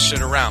turn this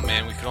shit around,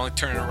 man. We can only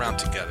turn it around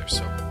together,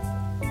 so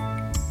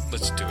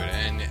let's do it.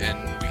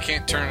 And we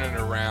can't turn it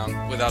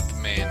around without the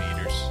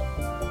man-eaters.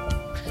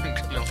 I'm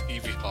gonna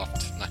leave you off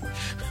tonight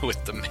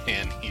with the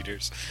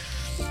man-eaters.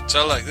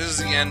 So look, this is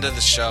the end of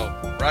the show.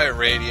 Riot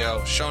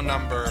Radio, show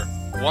number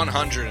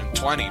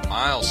 120,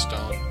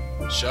 milestone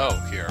show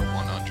here,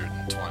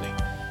 120.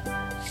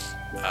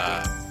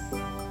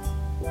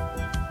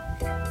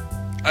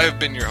 I have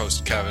been your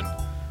host, Kevin,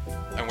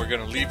 and we're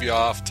going to leave you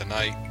off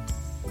tonight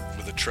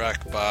with a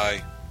track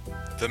by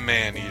the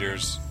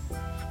Man-Eaters.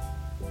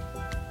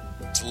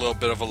 It's a little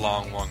bit of a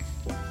long one.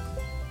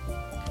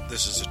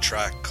 This is a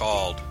track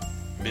called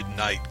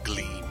Midnight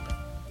Gleam.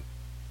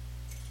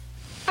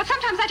 But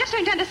sometimes I just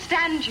don't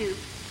understand you.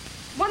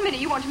 One minute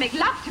you want to make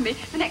love to me,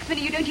 the next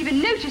minute you don't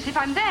even notice if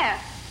I'm there.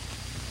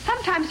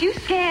 Sometimes you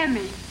scare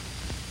me.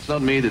 It's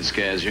not me that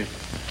scares you.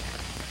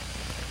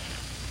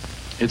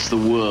 It's the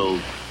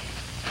world.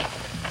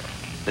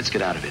 Let's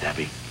get out of it,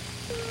 Abby.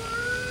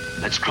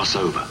 Let's cross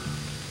over.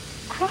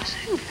 Cross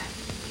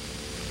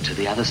over? To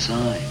the other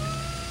side.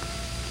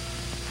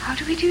 How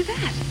do we do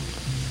that?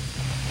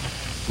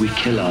 We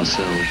kill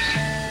ourselves.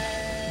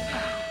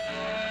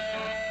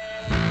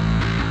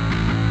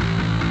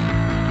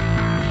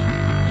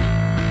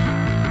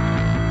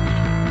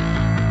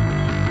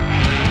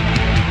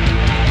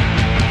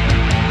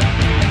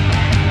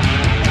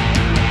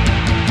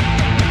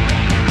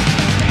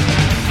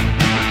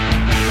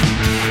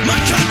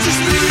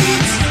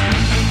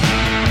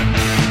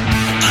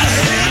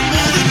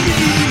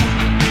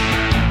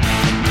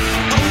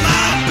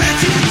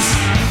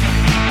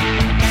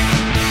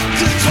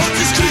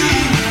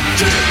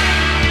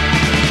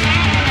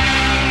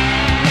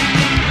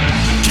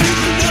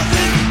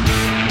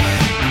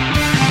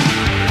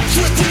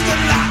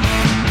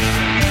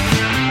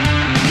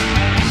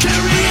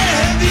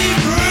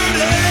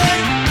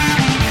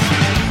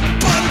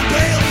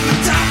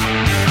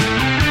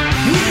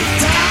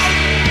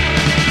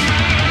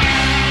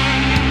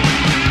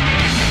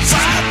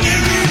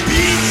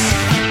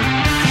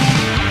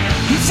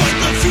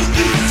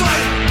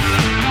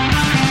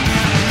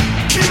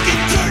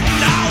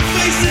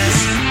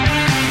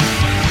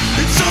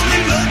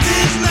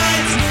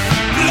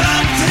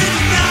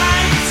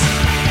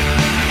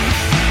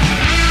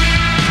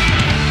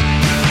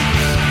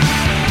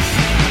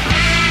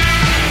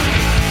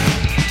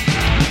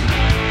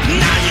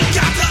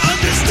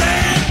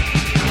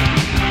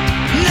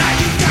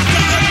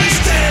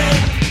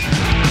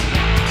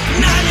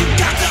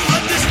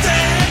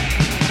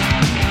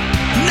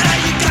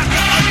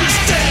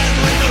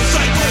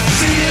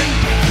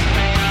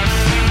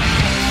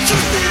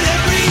 Just in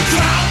every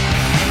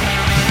crowd.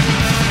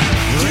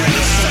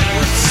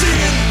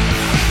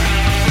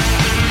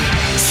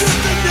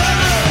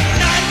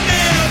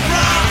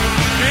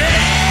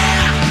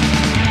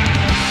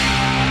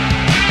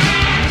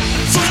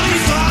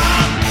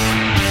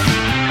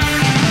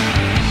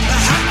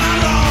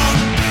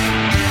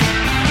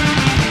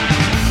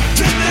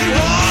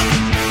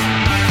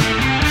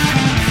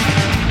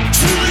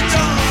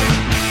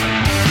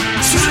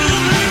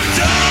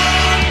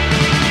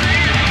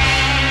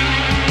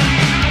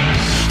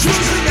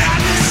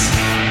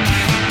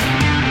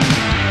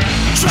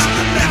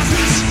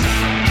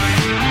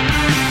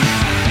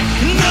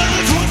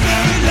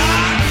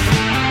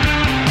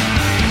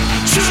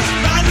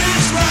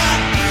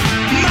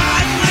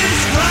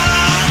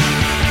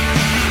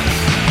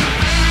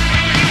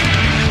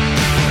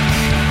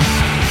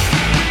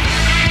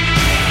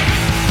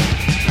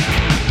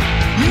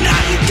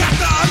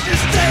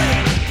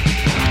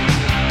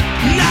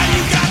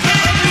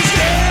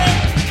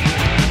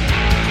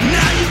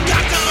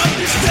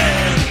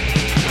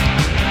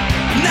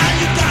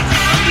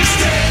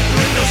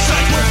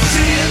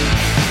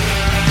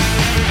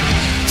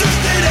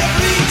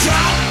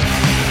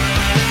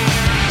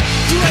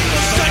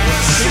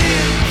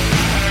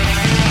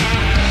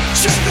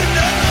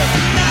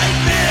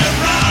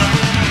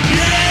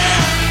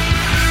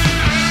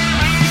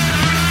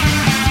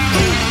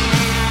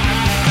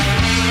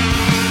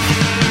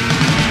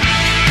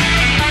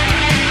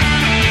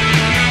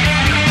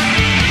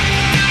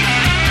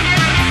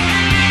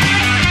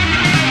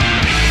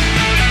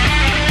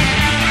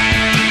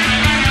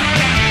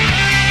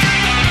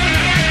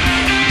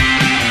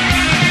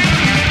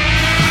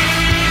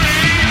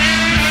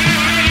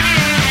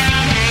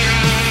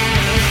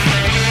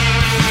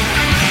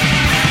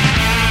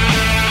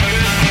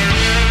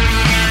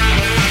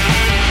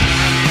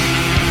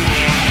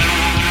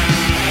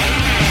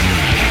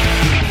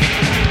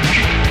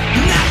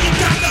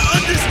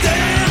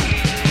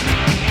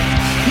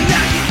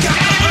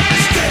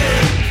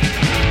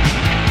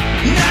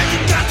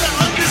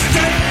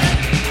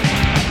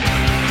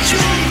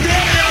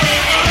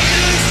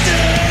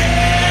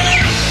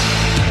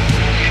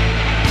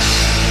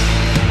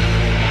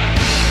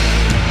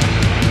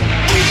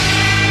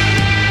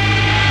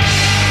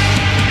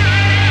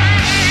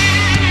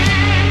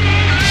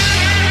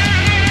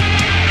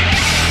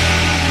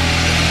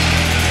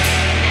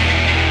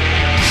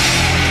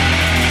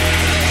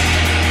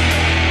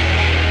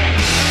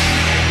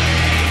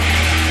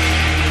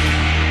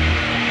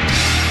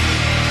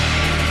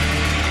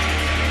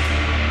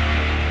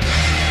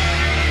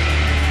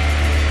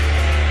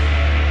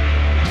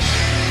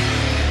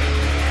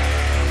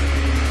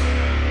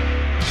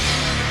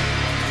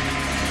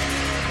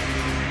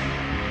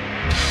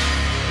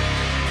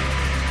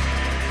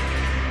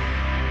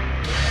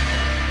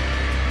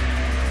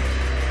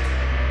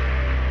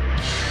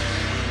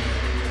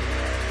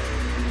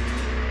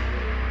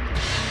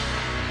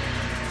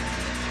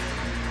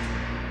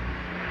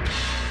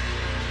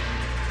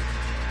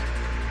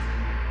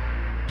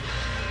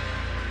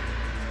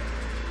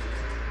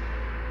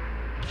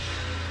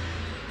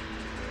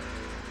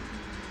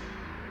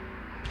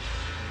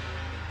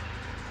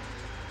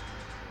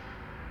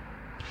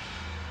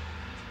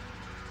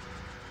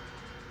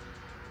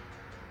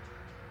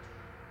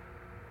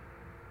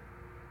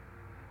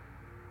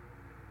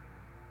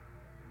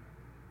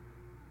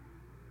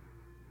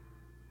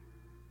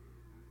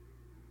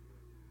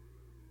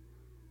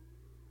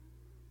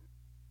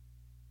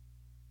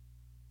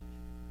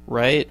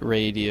 Riot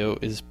Radio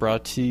is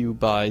brought to you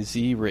by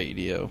Z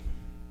Radio.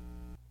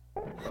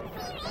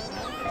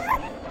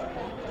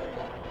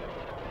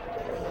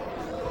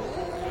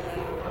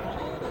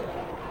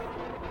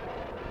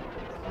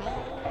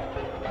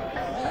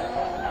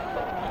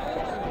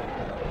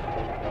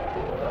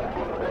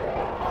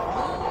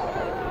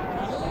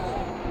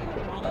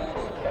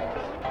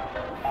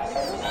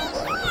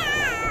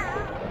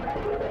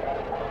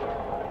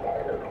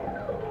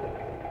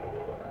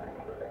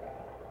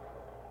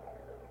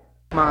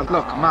 Ma,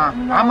 look, Ma,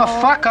 I'm a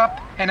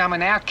fuck-up, and I'm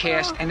an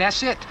outcast, and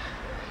that's it.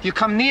 You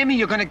come near me,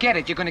 you're gonna get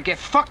it. You're gonna get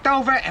fucked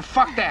over and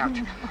fucked out.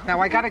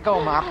 Now, I gotta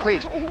go, Ma,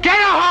 please. Get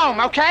her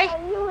home, okay?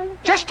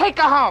 Just take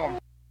her home.